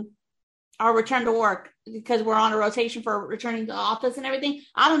our return to work because we're on a rotation for returning to office and everything.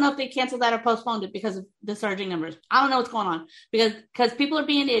 I don't know if they canceled that or postponed it because of the surging numbers. I don't know what's going on because people are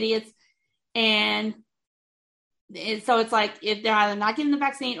being idiots. And so it's like, if they're either not getting the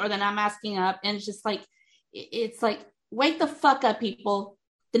vaccine or they're not masking up, and it's like, wake the fuck up, people.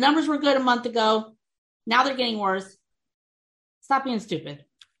 The numbers were good a month ago. Now they're getting worse. Stop being stupid.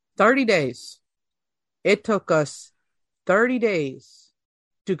 30 days. It took us 30 days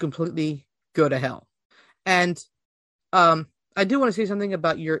to completely go to hell. And I do want to say something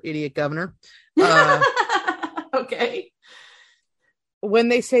about your idiot governor. Okay. When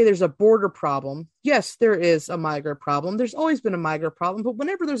they say there's a border problem, yes, there is a migrant problem. There's always been a migrant problem, but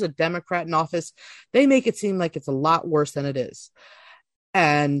whenever there's a Democrat in office, they make it seem like it's a lot worse than it is.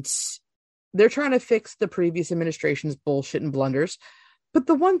 And they're trying to fix the previous administration's bullshit and blunders. But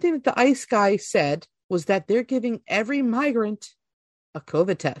the one thing that the ICE guy said was that they're giving every migrant a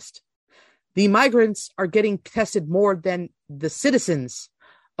COVID test. The migrants are getting tested more than the citizens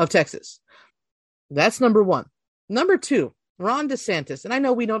of Texas. That's number one. Number two, Ron DeSantis, and I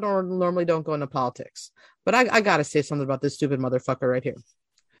know we normally don't go into politics, but I got to say something about this stupid motherfucker right here.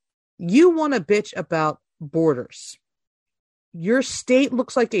 You want to bitch about borders. Your state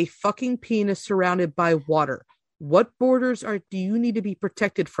looks like a fucking penis surrounded by water. What borders do you need to be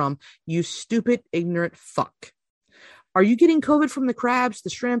protected from, you stupid, ignorant fuck? Are you getting COVID from the crabs,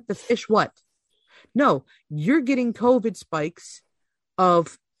 the shrimp, the fish, what? No, you're getting COVID spikes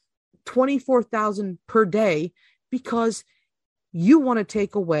of 24,000 per day because you want to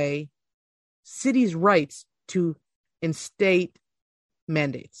take away cities' rights to instate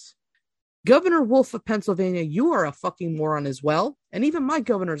mandates. Governor Wolf of Pennsylvania, you are a fucking moron as well. And even my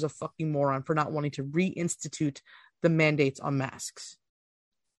governor is a fucking moron for not wanting to reinstitute the mandates on masks.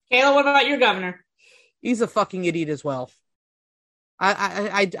 Kayla, what about your governor? He's a fucking idiot as well.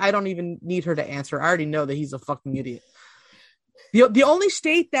 I don't even need her to answer. I already know that he's a fucking idiot. The only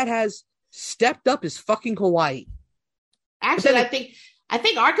state that has stepped up is fucking Hawaii. Actually, I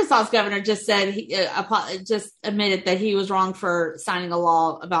think Arkansas's governor just said just admitted that he was wrong for signing a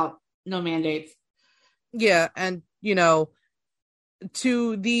law about no mandates. Yeah, and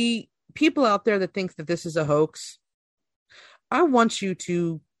to the people out there that think that this is a hoax, I want you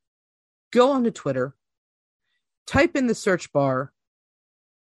to go onto Twitter, type in the search bar,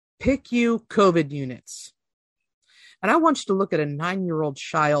 PICU COVID units. And I want you to look at a 9-year-old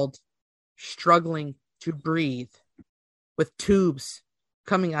child struggling to breathe with tubes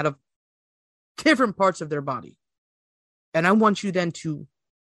coming out of different parts of their body. And I want you then to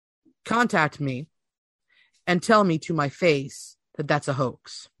contact me and tell me to my face that that's a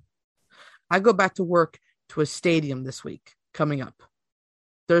hoax. I go back to work to a stadium this week coming up.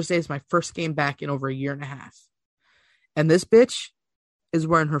 Thursday is my first game back in over a year and a half. And this bitch is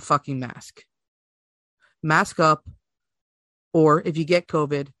wearing her fucking mask. Mask up, or if you get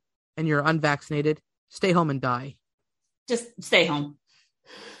COVID and you're unvaccinated, stay home and die. Just stay home.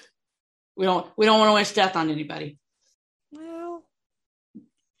 We don't want to wish death on anybody. Well,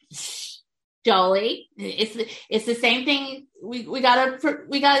 Jolie, it's the same thing.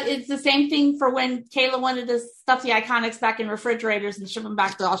 It's the same thing for when Kayla wanted to stuff the Iconics back in refrigerators and ship them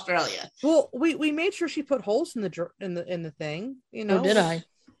back to Australia. Well, we made sure she put holes in the thing. You know, did I?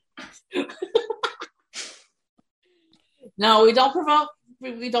 No, we don't promote.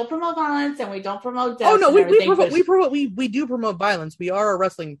 We don't promote violence, and we don't promote death. Oh no, we do promote violence. We are a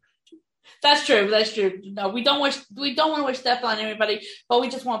wrestling. That's true. No, we don't want to wish death on anybody, but we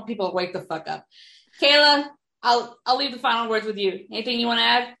just want people to wake the fuck up. Kayla, I'll leave the final words with you. Anything you want to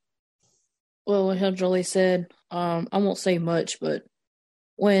add? Well, like Jolie said, I won't say much, but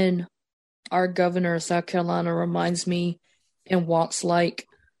when our governor of South Carolina reminds me and walks like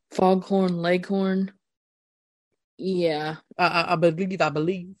Foghorn Leghorn, yeah, I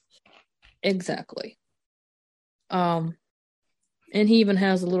believe. Exactly. And he even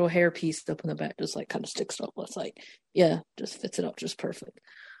has a little hair piece up in the back, just like kind of sticks up. It's like, yeah, just fits it up just perfect.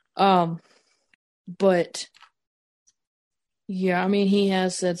 But yeah, I mean, he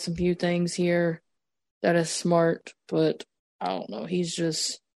has said some few things here that is smart, but I don't know. He's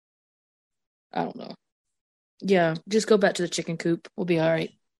just, I don't know. Yeah, just go back to the chicken coop. We'll be all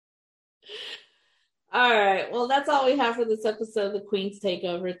right. All right. Well, that's all we have for this episode of the Queen's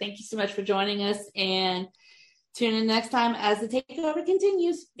Takeover. Thank you so much for joining us, and tune in next time as the takeover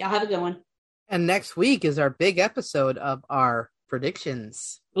continues. Y'all have a good one. And next week is our big episode of our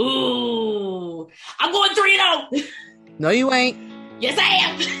predictions. Ooh, I'm going 3-0. No, you ain't. Yes, I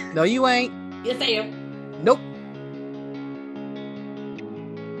am. No, you ain't. Yes, I am. Nope.